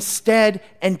instead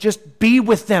and just be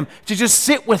with them. To just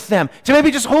sit with them. To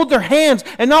maybe just hold their hands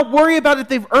and not worry about if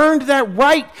they've earned that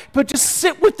right. But just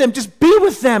sit with them. Just be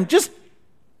with them. Just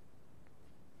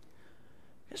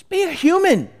Just be a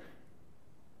human.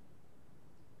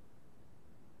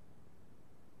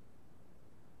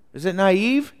 Is it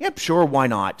naive? Yep, sure, why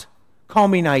not? Call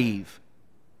me naive.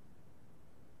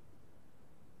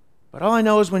 But all I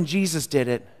know is when Jesus did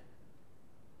it,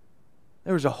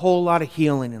 there was a whole lot of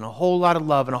healing and a whole lot of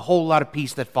love and a whole lot of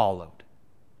peace that followed.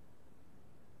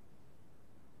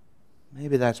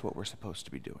 Maybe that's what we're supposed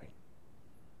to be doing.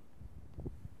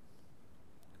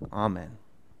 Amen.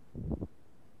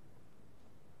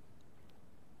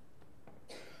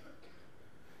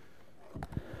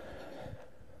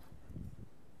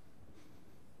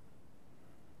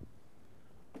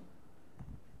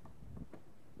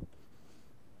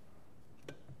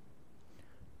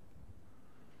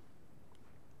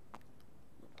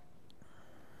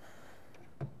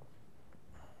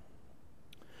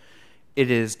 It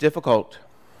is difficult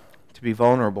to be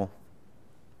vulnerable,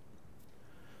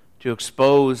 to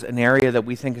expose an area that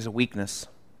we think is a weakness.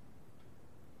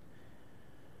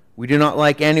 We do not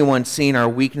like anyone seeing our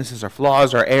weaknesses, our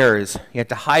flaws, our errors. Yet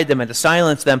to hide them and to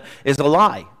silence them is a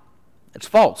lie. It's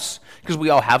false, because we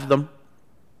all have them.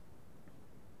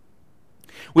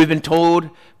 We've been told,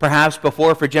 perhaps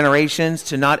before for generations,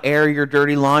 to not air your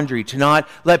dirty laundry, to not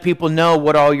let people know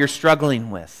what all you're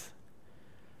struggling with.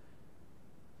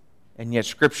 And yet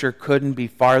Scripture couldn't be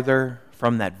farther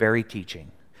from that very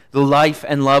teaching. The life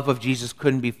and love of Jesus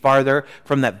couldn't be farther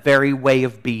from that very way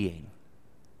of being.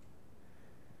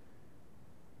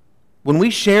 When we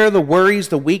share the worries,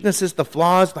 the weaknesses, the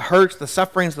flaws, the hurts, the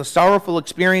sufferings, the sorrowful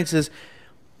experiences,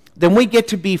 then we get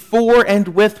to be for and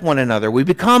with one another. We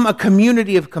become a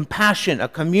community of compassion, a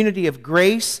community of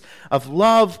grace, of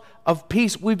love, of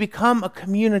peace. We become a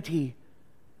community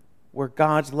where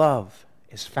God's love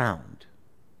is found.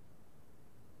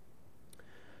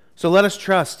 So let us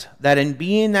trust that in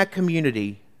being that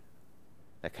community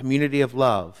of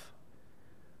love,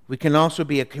 we can also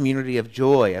be a community of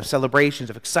joy, of celebrations,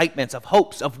 of excitements, of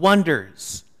hopes, of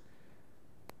wonders,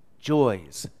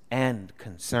 joys, and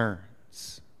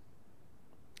concerns.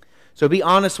 So be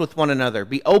honest with one another,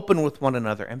 be open with one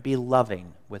another, and be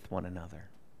loving with one another.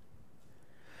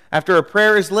 After a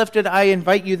prayer is lifted, I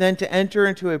invite you then to enter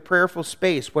into a prayerful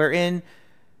space wherein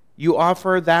you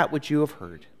offer that which you have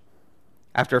heard.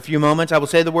 After a few moments, I will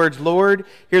say the words, Lord,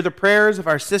 hear the prayers of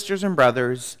our sisters and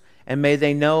brothers, and may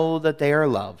they know that they are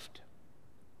loved.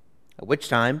 At which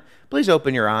time, please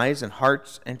open your eyes and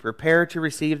hearts and prepare to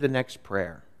receive the next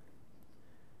prayer.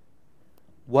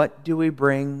 What do we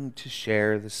bring to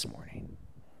share this morning?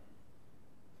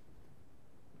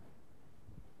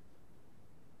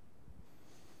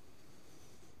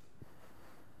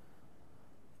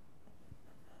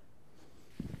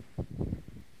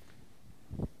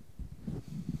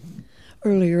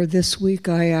 Earlier this week,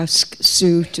 I asked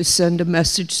Sue to send a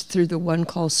message through the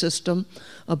one-call system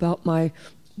about my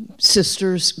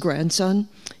sister's grandson.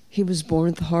 He was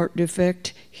born with a heart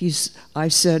defect. I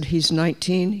said he's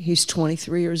 19, he's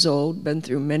 23 years old, been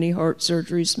through many heart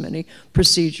surgeries, many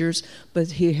procedures,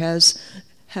 but he has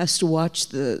to watch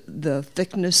the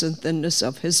thickness and thinness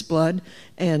of his blood,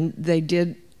 and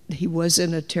he was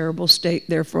in a terrible state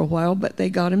there for a while, but they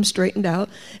got him straightened out,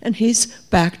 and he's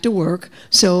back to work.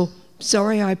 So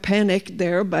sorry I panicked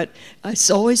there, but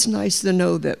it's always nice to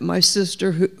know that my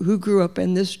sister, who grew up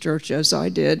in this church as I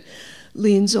did,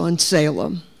 leans on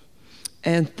Salem.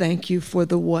 And thank you for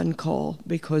the one call,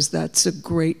 because that's a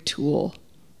great tool.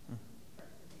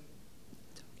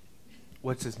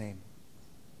 What's his name?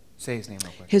 Say his name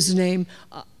real quick. His name,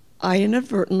 I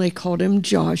inadvertently called him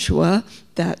Joshua.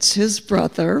 That's his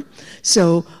brother.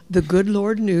 So the good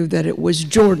Lord knew that it was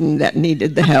Jordan that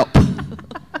needed the help.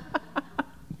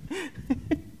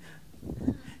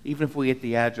 Even if we get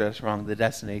the address wrong, the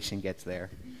destination gets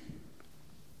there.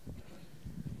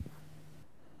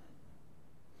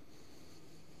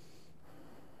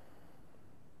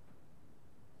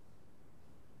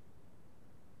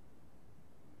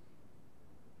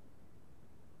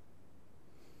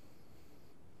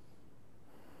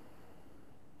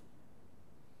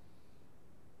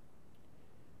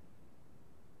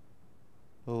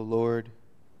 O Lord,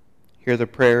 hear the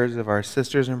prayers of our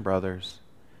sisters and brothers,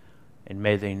 and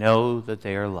may they know that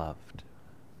they are loved.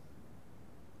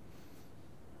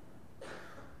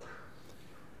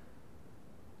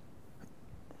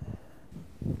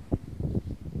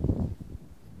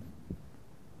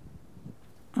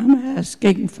 I'm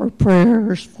asking for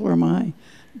prayers for my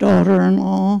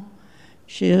daughter-in-law.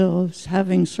 She's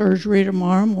having surgery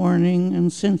tomorrow morning in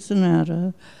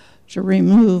Cincinnati to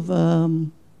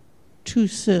remove 2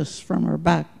 cysts from her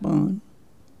backbone.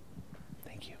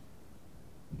 Thank you.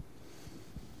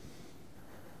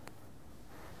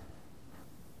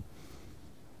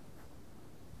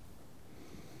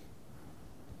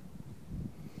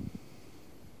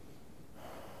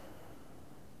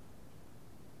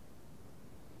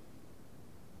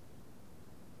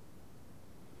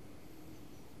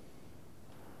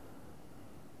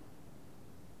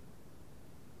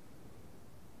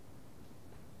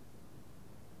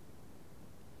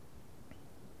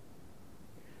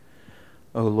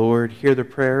 O Lord, hear the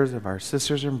prayers of our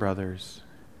sisters and brothers,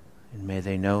 and may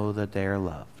they know that they are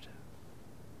loved.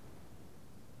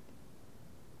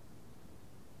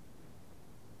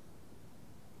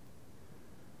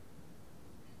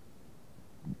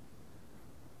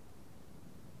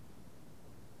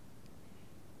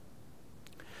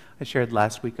 I shared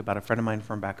last week about a friend of mine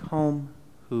from back home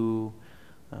who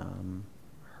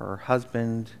her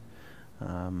husband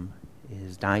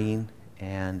is dying,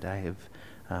 and I have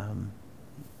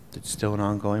it's still an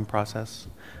ongoing process.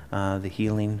 The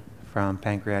healing from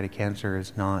pancreatic cancer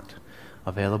is not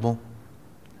available,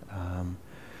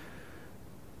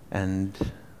 and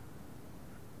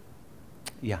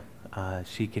yeah,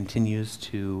 she continues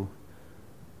to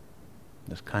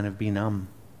just kind of be numb,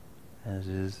 as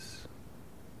is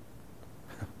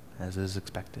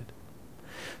expected.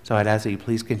 So I'd ask that you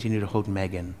please continue to hold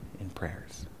Megan in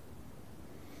prayers.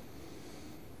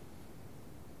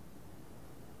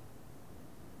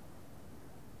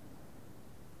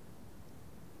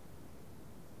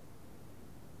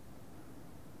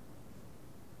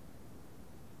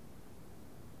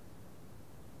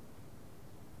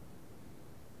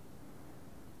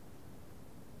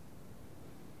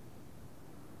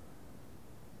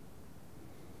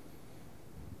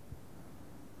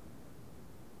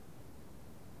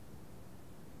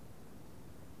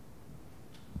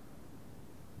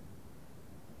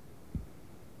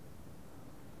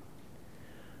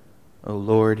 O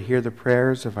Lord, hear the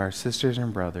prayers of our sisters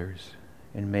and brothers,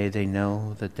 and may they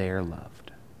know that they are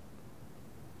loved.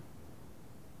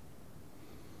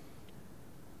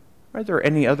 Are there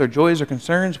any other joys or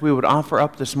concerns we would offer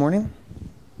up this morning?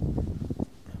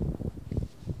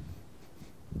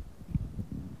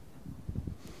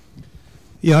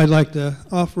 Yeah, I'd like to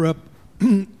offer up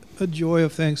a joy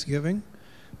of Thanksgiving.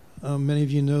 Many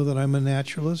of you know that I'm a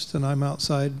naturalist and I'm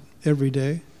outside every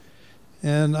day.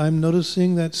 And I'm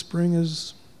noticing that spring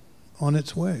is on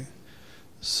its way.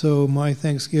 So my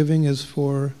Thanksgiving is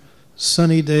for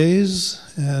sunny days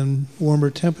and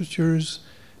warmer temperatures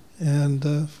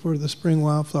and for the spring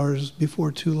wildflowers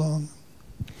before too long.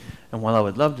 And while I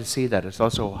would love to see that, it's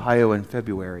also Ohio in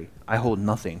February. I hold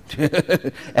nothing.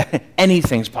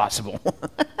 Anything's possible.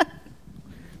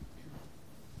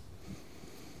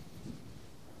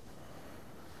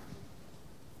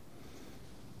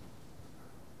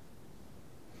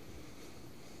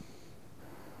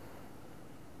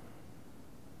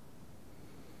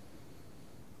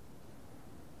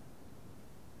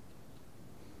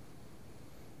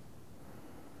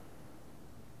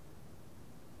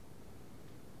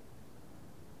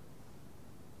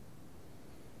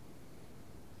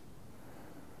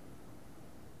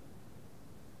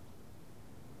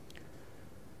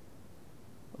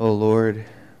 O Lord,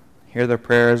 hear the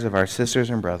prayers of our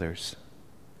sisters and brothers,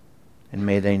 and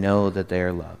may they know that they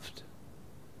are loved.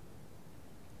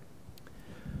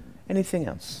 Anything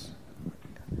else?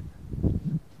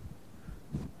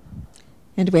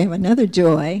 And we have another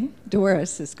joy.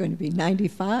 Doris is going to be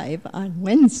 95 on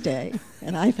Wednesday,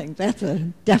 and I think that's a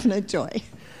definite joy.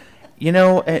 You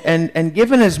know, and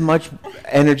given as much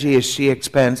energy as she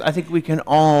expends, I think we can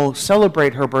all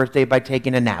celebrate her birthday by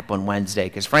taking a nap on Wednesday,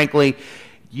 because frankly,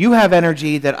 you have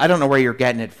energy that I don't know where you're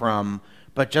getting it from,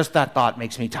 but just that thought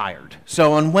makes me tired.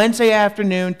 So on Wednesday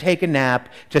afternoon, take a nap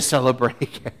to celebrate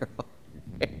Carol.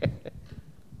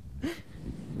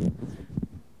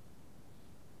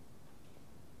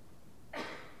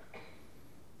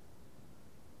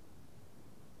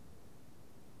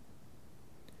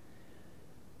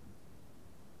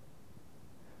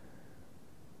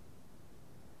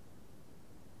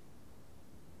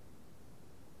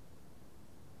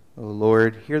 O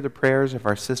Lord, hear the prayers of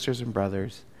our sisters and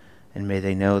brothers, and may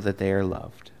they know that they are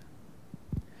loved.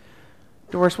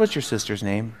 Doris, what's your sister's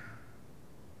name?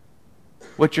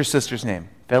 What's your sister's name?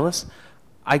 Phyllis?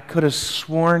 I could have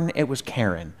sworn it was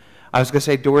Karen. I was going to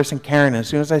say Doris and Karen. As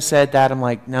soon as I said that, I'm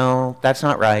like, no, that's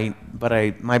not right.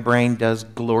 But my brain does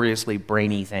gloriously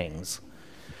brainy things.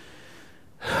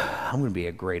 I'm going to be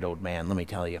a great old man, let me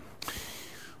tell you.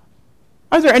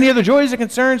 Are there any other joys or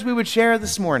concerns we would share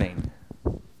this morning?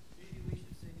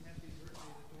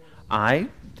 I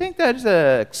think that is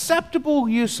an acceptable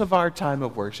use of our time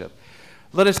of worship.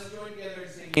 Let us join together in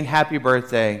singing Happy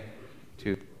Birthday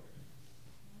to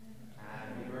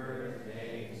Happy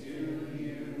birthday to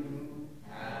you.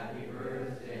 Happy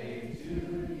birthday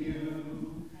to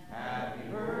you. Happy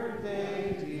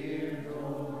birthday, dear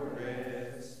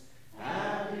Doris.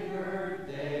 Happy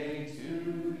birthday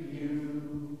to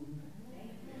you.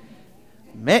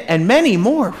 And many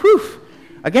more. Whew.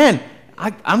 Again,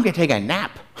 I'm going to take a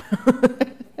nap.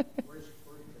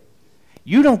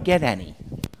 You don't get any.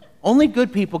 Only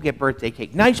good people get birthday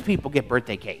cake. Nice people get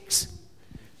birthday cakes.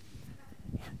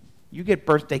 You get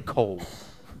birthday cold.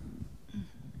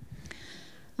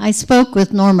 I spoke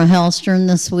with Norma Hellstern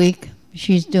this week.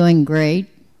 She's doing great.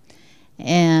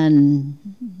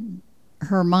 And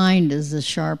her mind is as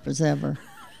sharp as ever.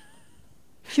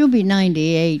 She'll be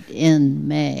 98 in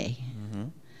May. Mm-hmm.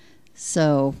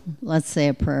 So let's say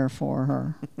a prayer for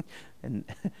her.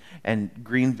 and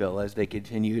Greenville as they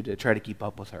continue to try to keep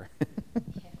up with her.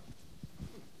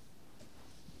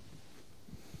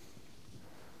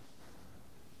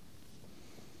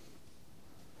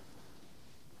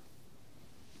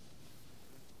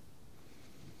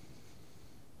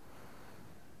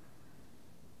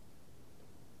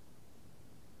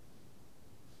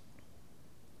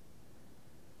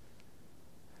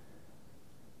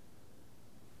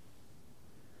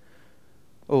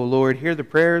 O Lord, hear the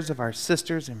prayers of our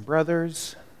sisters and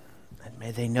brothers, and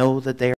may they know that they are